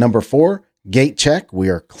gate. Number 4, gate check. We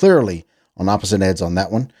are clearly on opposite ends on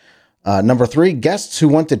that one. Number 3, guests who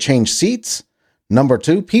want to change seats. Number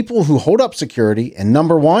 2, people who hold up security. And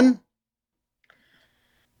number 1,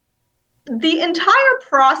 the entire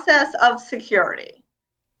process of security.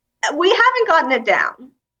 We haven't gotten it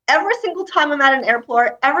down. Every single time I'm at an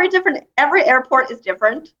airport, every airport is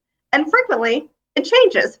different. And frequently it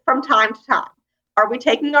changes from time to time. Are we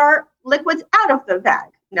taking our liquids out of the bag?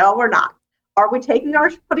 No, we're not. Are we putting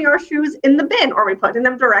our shoes in the bin? Or are we putting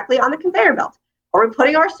them directly on the conveyor belt? Are we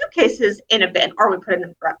putting our suitcases in a bin? Or are we putting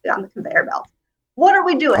them directly on the conveyor belt? What are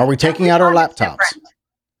we doing? Are we taking out our laptops?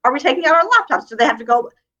 Are we taking out our laptops? Do they have to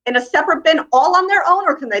go in a separate bin all on their own?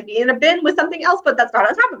 Or can they be in a bin with something else, but that's not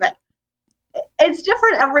on top of it? It's it's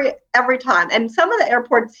different every time. And some of the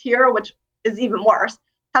airports here, which is even worse,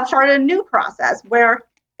 have started a new process where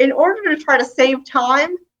in order to try to save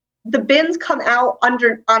time, the bins come out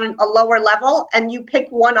on a lower level and you pick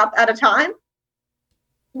one up at a time,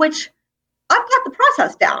 which I've got the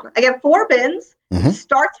process down. I get 4 bins. Mm-hmm.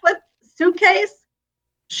 Starts with suitcase,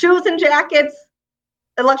 shoes and jackets,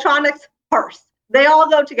 electronics, purse. They all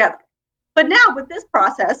go together. But now with this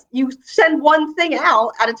process, you send one thing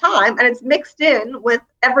out at a time and it's mixed in with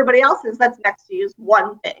everybody else's that's next to you's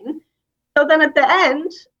one thing. So then at the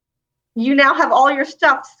end, you now have all your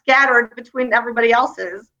stuff scattered between everybody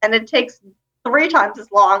else's, and it takes 3 times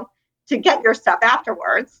as long to get your stuff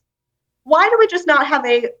afterwards. Why do we just not have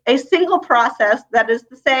a single process that is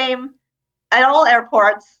the same at all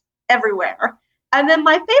airports everywhere? And then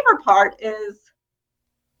my favorite part is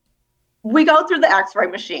we go through the x-ray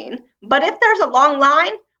machine, but if there's a long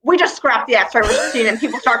line, we just scrap the x-ray machine and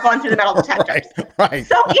people start going through the metal detectors. Right.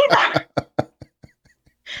 So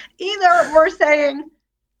either we're saying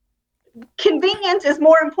convenience is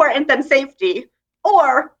more important than safety,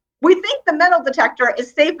 or we think the metal detector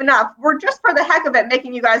is safe enough. We're just for the heck of it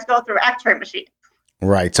making you guys go through x-ray machines.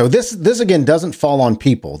 Right. So this again doesn't fall on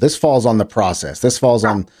people. This falls on the process. This falls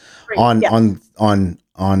on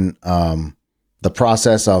the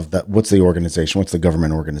process of what's the organization? What's the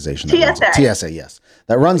government organization? TSA. TSA, yes.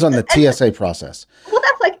 That runs on the TSA process. Well,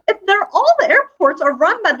 that's like, if all the airports are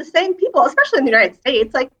run by the same people, especially in the United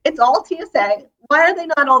States, like it's all TSA. Why are they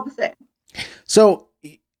not all the same? So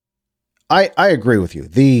I agree with you.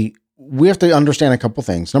 We have to understand a couple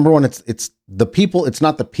things. Number one, it's the people. It's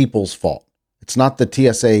not the people's fault. It's not the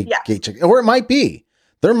TSA gate check, or it might be.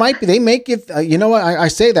 There might be. They may give. I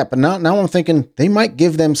say that, but now I'm thinking they might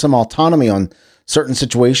give them some autonomy on certain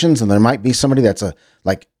situations, and there might be somebody that's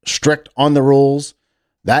strict on the rules.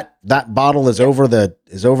 That bottle is over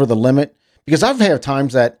the limit, because I've had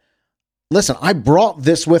times that, listen, I brought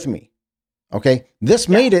this with me. Okay, this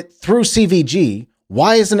made it through CVG.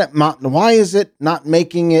 Why is it not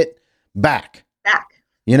making it back?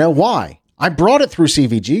 Why? I brought it through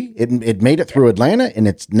CVG. It made it through Atlanta, and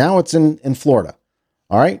it's in Florida.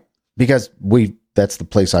 All right, because that's the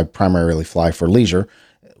place I primarily fly for leisure.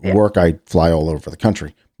 Yeah. Work, I fly all over the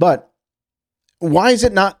country. But why is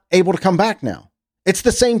it not able to come back now? It's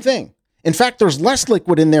the same thing. In fact, there's less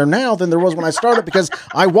liquid in there now than there was when I started, because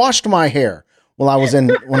I washed my hair when I was in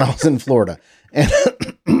Florida. And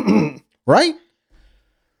right?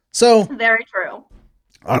 So very true.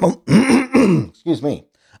 I don't excuse me.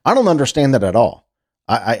 I don't understand that at all.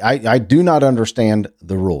 I do not understand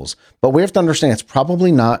the rules, but we have to understand it's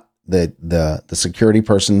probably not the security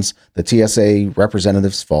person's, the TSA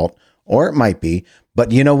representative's fault, or it might be.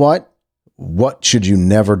 But you know what? What should you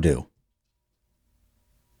never do?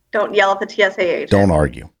 Don't yell at the TSA agent. Don't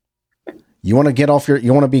argue. You want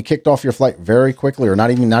to be kicked off your flight very quickly, or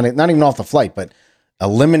not even off the flight, but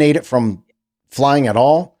eliminate it from flying at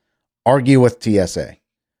all. Argue with TSA.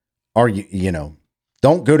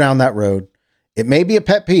 Don't go down that road. It may be a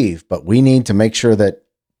pet peeve, but we need to make sure that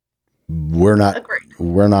we're not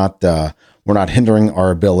hindering our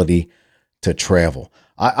ability to travel.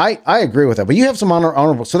 I agree with that, but you have some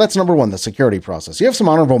honorable. So that's number one, the security process. You have some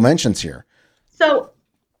honorable mentions here. So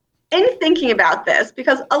in thinking about this,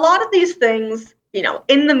 because a lot of these things,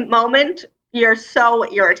 in the moment, you're so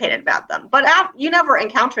irritated about them, but you never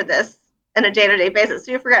encounter this on a day-to-day basis,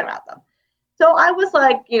 so you forget about them. So I was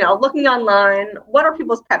looking online, what are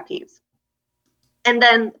people's pet peeves? And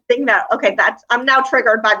then thinking about, okay, I'm now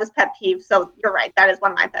triggered by this pet peeve. So you're right, that is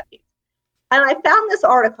one of my pet peeves. And I found this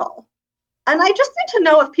article, and I just need to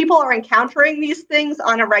know if people are encountering these things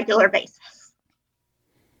on a regular basis.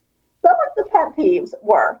 Some of the pet peeves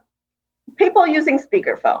were people using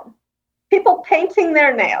speakerphone, people painting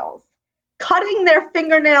their nails, cutting their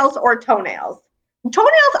fingernails or toenails.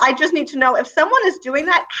 Toenails, I just need to know if someone is doing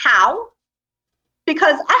that, how?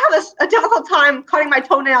 Because I have a difficult time cutting my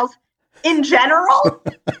toenails in general.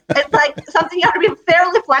 It's like something you have to be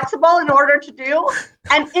fairly flexible in order to do.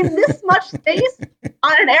 And in this much space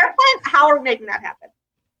on an airplane, how are we making that happen?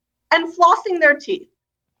 And flossing their teeth.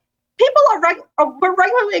 People we're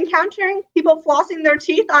regularly encountering people flossing their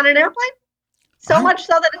teeth on an airplane. So much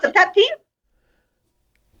so that it's a pet peeve.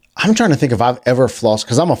 I'm trying to think if I've ever flossed,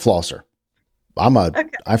 because I'm a flosser.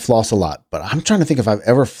 I floss a lot, but I'm trying to think if I've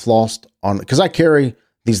ever flossed because I carry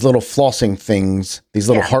these little flossing things, these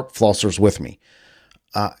little HARP flossers with me.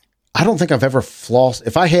 I don't think I've ever flossed.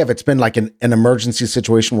 If I have, it's been like an emergency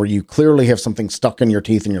situation where you clearly have something stuck in your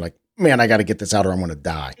teeth and you're like, man, I got to get this out or I'm going to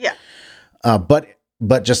die. Yeah.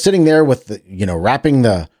 But just sitting there with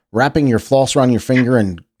the, wrapping your floss around your finger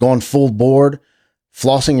and going full board,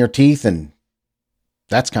 flossing your teeth and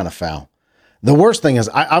That's kind of foul. The worst thing is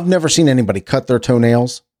I've never seen anybody cut their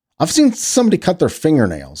toenails. I've seen somebody cut their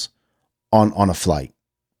fingernails on a flight.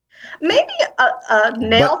 Maybe a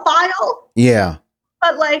nail file. Yeah.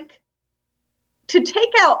 But like to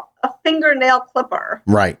take out a fingernail clipper.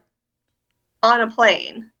 Right. On a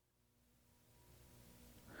plane.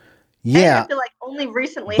 Yeah. And I feel like only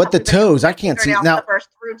recently. But the toes, I can't see now. Clippers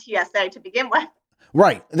through TSA to begin with.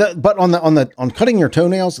 Right. But on cutting your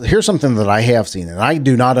toenails, here's something that I have seen, and I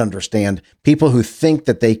do not understand people who think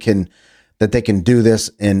that they can do this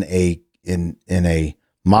in a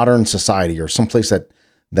modern society or someplace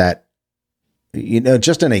that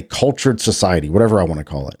just in a cultured society, whatever I want to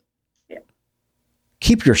call it. Yeah.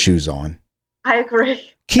 Keep your shoes on. I agree.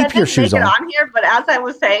 Keep your shoes on. On here, but as I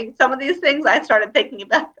was saying, some of these things I started thinking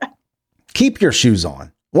about. Keep your shoes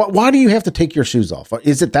on. Why do you have to take your shoes off?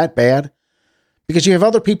 Is it that bad? Because you have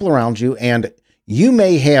other people around you, and you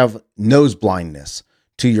may have nose blindness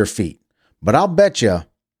to your feet, but I'll bet you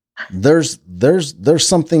there's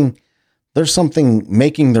something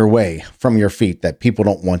making their way from your feet that people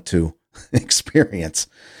don't want to experience.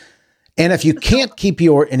 And if you can't keep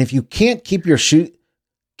your shoe,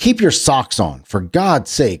 keep your socks on. For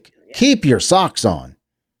God's sake, keep your socks on.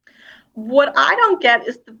 What I don't get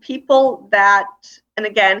is the people that, and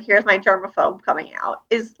again, here's my germaphobe coming out,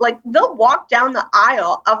 is like they'll walk down the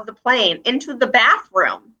aisle of the plane into the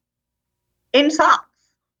bathroom in socks.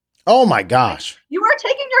 Oh my gosh. You are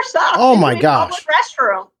taking your socks. Oh my gosh.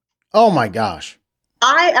 Restroom. Oh my gosh.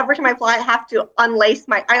 Every time I fly, I have to unlace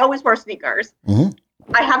I always wear sneakers.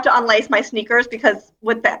 Mm-hmm. I have to unlace my sneakers because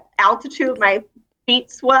with the altitude, my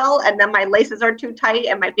feet swell and then my laces are too tight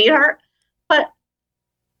and my feet hurt. But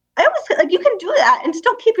I always feel like you can do that and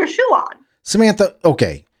still keep your shoe on. Samantha,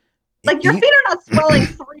 okay. Like your feet are not swelling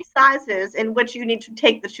 3 sizes in which you need to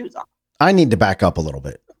take the shoes off. I need to back up a little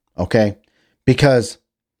bit, okay? Because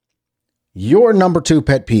your number 2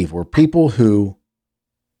 pet peeve were people who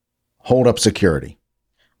hold up security.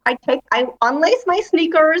 I unlace my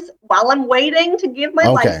sneakers while I'm waiting to give my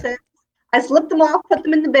license. I slip them off, put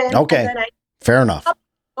them in the bin. Okay. And then I fair enough.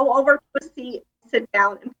 Go over to a seat, sit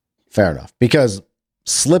down. Fair enough. Because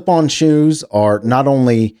slip-on shoes are not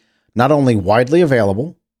only widely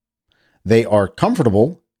available, they are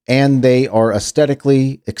comfortable, and they are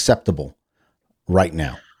aesthetically acceptable right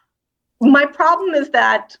now. My problem is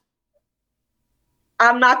that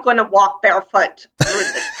I'm not going to walk barefoot through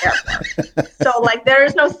the airport. So, like,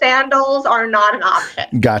 there's no sandals are not an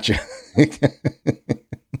option. Gotcha.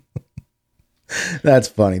 That's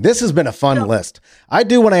funny. This has been a fun list. I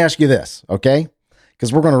do want to ask you this, okay?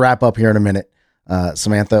 Because we're going to wrap up here in a minute,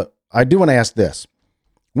 Samantha. I do want to ask this.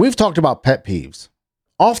 We've talked about pet peeves.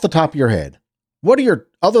 Off the top of your head, what are your,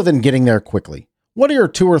 other than getting there quickly, what are your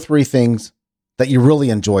 2 or 3 things that you really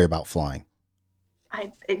enjoy about flying?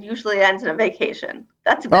 It usually ends in a vacation.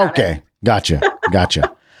 That's about it. Okay. Gotcha.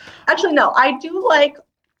 Actually, no, I do like,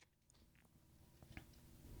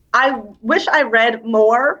 I wish I read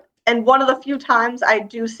more. And one of the few times I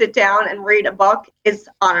do sit down and read a book is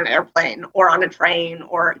on an airplane or on a train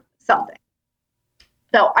or something.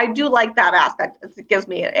 So I do like that aspect. It gives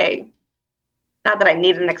me not that I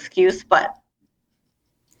need an excuse, but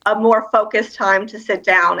a more focused time to sit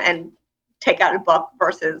down and take out a book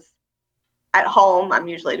versus at home. I'm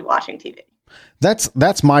usually watching TV.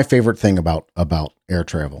 That's my favorite thing about air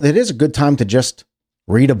travel. It is a good time to just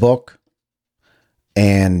read a book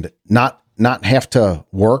and not have to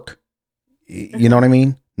work. You know what I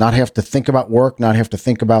mean? Not have to think about work, not have to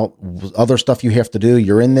think about other stuff you have to do.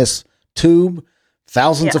 You're in this tube,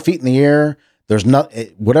 thousands of feet in the air. There's not,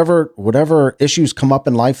 whatever issues come up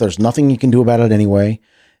in life, there's nothing you can do about it anyway.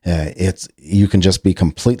 You can just be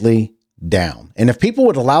completely down. And if people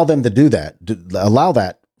would allow them to do that, allow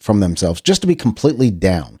that from themselves, just to be completely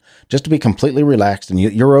down, just to be completely relaxed, and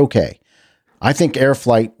you're okay. I think air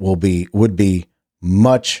flight would be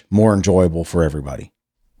much more enjoyable for everybody.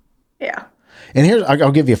 Yeah. And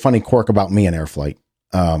I'll give you a funny quirk about me in air flight.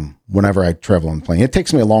 Whenever I travel on a plane, it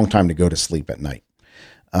takes me a long time to go to sleep at night.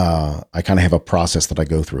 I kind of have a process that I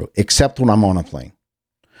go through, except when I'm on a plane.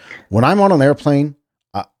 When I'm on an airplane,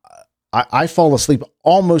 I fall asleep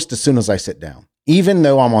almost as soon as I sit down, even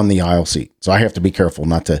though I'm on the aisle seat. So I have to be careful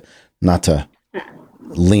not to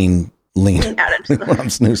lean when I'm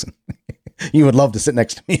snoozing. You would love to sit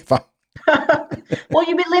next to me if I'm. Well,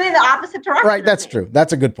 you'd be leaning the opposite direction. Right, that's true.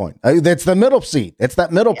 That's a good point. That's the middle seat. It's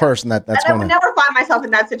that middle person that's going to... I would never find myself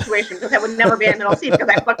in that situation because I would never be in the middle seat because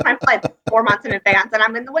I booked my flight 4 months in advance and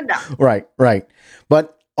I'm in the window. Right.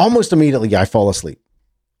 But almost immediately I fall asleep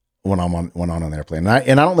when I'm on an airplane.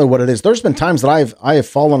 And I don't know what it is. There's been times that I have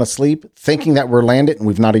fallen asleep thinking that we're landed and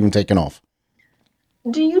we've not even taken off.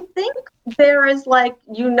 Do you think there is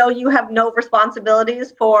you have no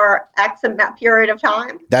responsibilities for X amount period of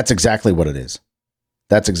time? That's exactly what it is.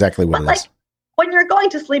 That's exactly what it is. When you're going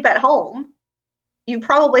to sleep at home, you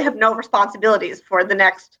probably have no responsibilities for the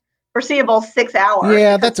next foreseeable 6 hours.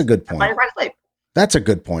 Yeah, that's a good point. That's a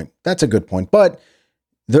good point. That's a good point. But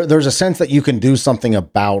there's a sense that you can do something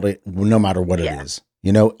about it no matter what it is.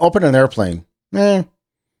 You know, open an airplane. I'm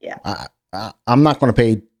not going to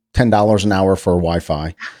pay $10 an hour for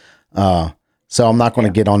Wi-Fi. So I'm not going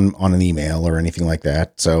to get on an email or anything like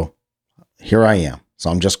that. So here I am. So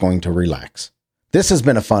I'm just going to relax. This has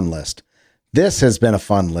been a fun list.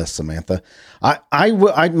 Samantha.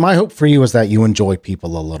 My hope for you is that you enjoy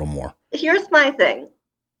people a little more. Here's my thing.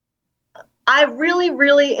 I really,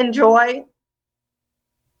 really enjoy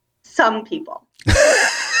some people.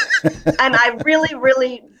 And I really,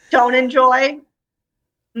 really don't enjoy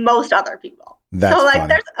most other people. That's so funny.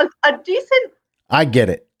 There's a decent I get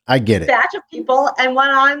it. batch of people, and when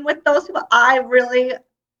I'm with those people, I really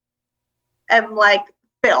am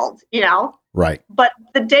filled, you know? Right. But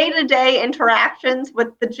the day-to-day interactions with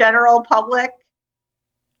the general public,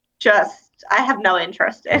 I have no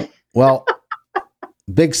interest in. Well,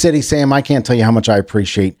 Big City Sam, I can't tell you how much I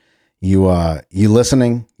appreciate you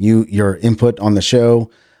listening, your input on the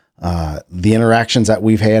show, the interactions that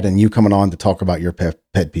we've had, and you coming on to talk about your pet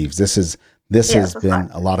peeves. This has been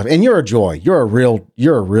a lot of, and you're a joy. You're a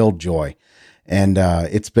real joy. And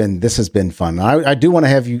this has been fun. I do want to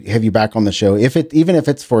have you back on the show, even if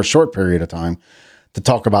it's for a short period of time, to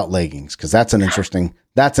talk about leggings, because that's an interesting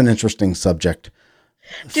subject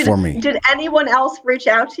for me. Did anyone else reach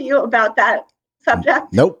out to you about that subject?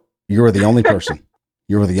 Nope. You were the only person.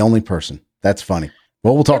 That's funny.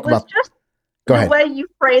 Well, we'll talk about. Go ahead. The way you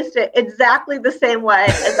phrased it, exactly the same way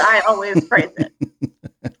as I always phrase it.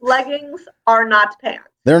 Leggings are not pants.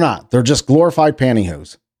 They're not. They're just glorified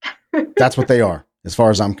pantyhose. That's what they are, as far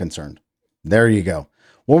as I'm concerned. There you go.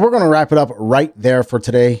 Well, we're going to wrap it up right there for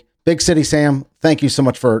today. Big City Sam, thank you so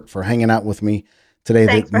much for hanging out with me today.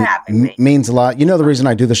 Thanks for having me. Means a lot. You know, the reason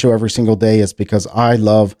I do the show every single day is because I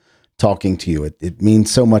love talking to you. It means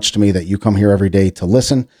so much to me that you come here every day to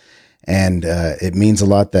listen. And it means a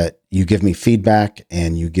lot that you give me feedback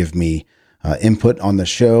and you give me input on the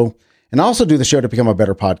show. And I also do the show to become a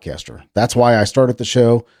better podcaster. That's why I started the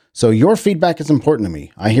show. So your feedback is important to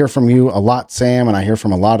me. I hear from you a lot, Sam, and I hear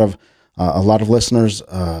from a lot of listeners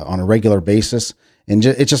on a regular basis. And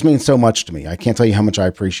it just means so much to me. I can't tell you how much I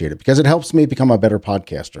appreciate it because it helps me become a better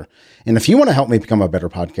podcaster. And if you want to help me become a better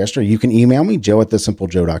podcaster, you can email me,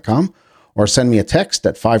 joe@thesimplejoe.com, or send me a text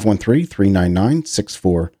at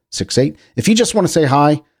 513-399-6468. If you just want to say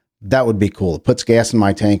hi, that would be cool. It puts gas in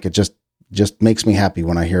my tank. It just makes me happy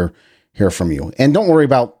when I hear from you. And don't worry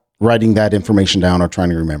about writing that information down or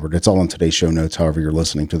trying to remember it. It's all in today's show notes, however you're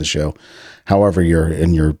listening to the show, however you're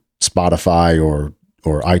in your Spotify or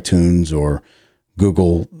iTunes or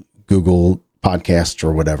Google Podcasts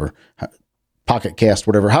or whatever, Pocket Cast,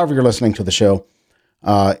 whatever, however you're listening to the show.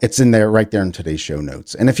 It's in there, right there in today's show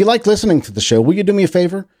notes. And if you like listening to the show, will you do me a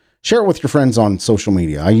favor? Share it with your friends on social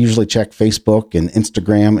media. I usually check Facebook and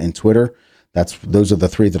Instagram and Twitter. Those are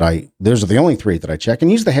the only three that I check,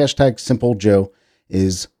 and use the hashtag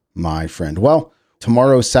 #SimpleJoeIsMyFriend. Well,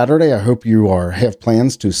 tomorrow's Saturday. I hope you have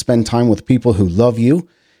plans to spend time with people who love you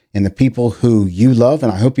and the people who you love.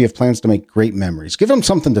 And I hope you have plans to make great memories. Give them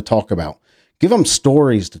something to talk about. Give them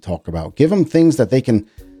stories to talk about. Give them things that they can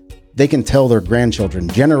tell their grandchildren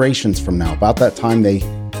generations from now about that time they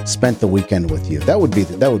spent the weekend with you. That would be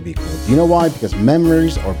cool. You know why? Because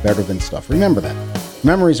memories are better than stuff. Remember that.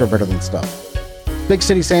 Memories are better than stuff. Big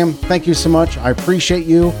City Sam, thank you so much. I appreciate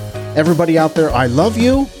you. Everybody out there, I love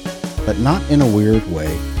you, but not in a weird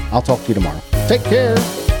way. I'll talk to you tomorrow. Take care.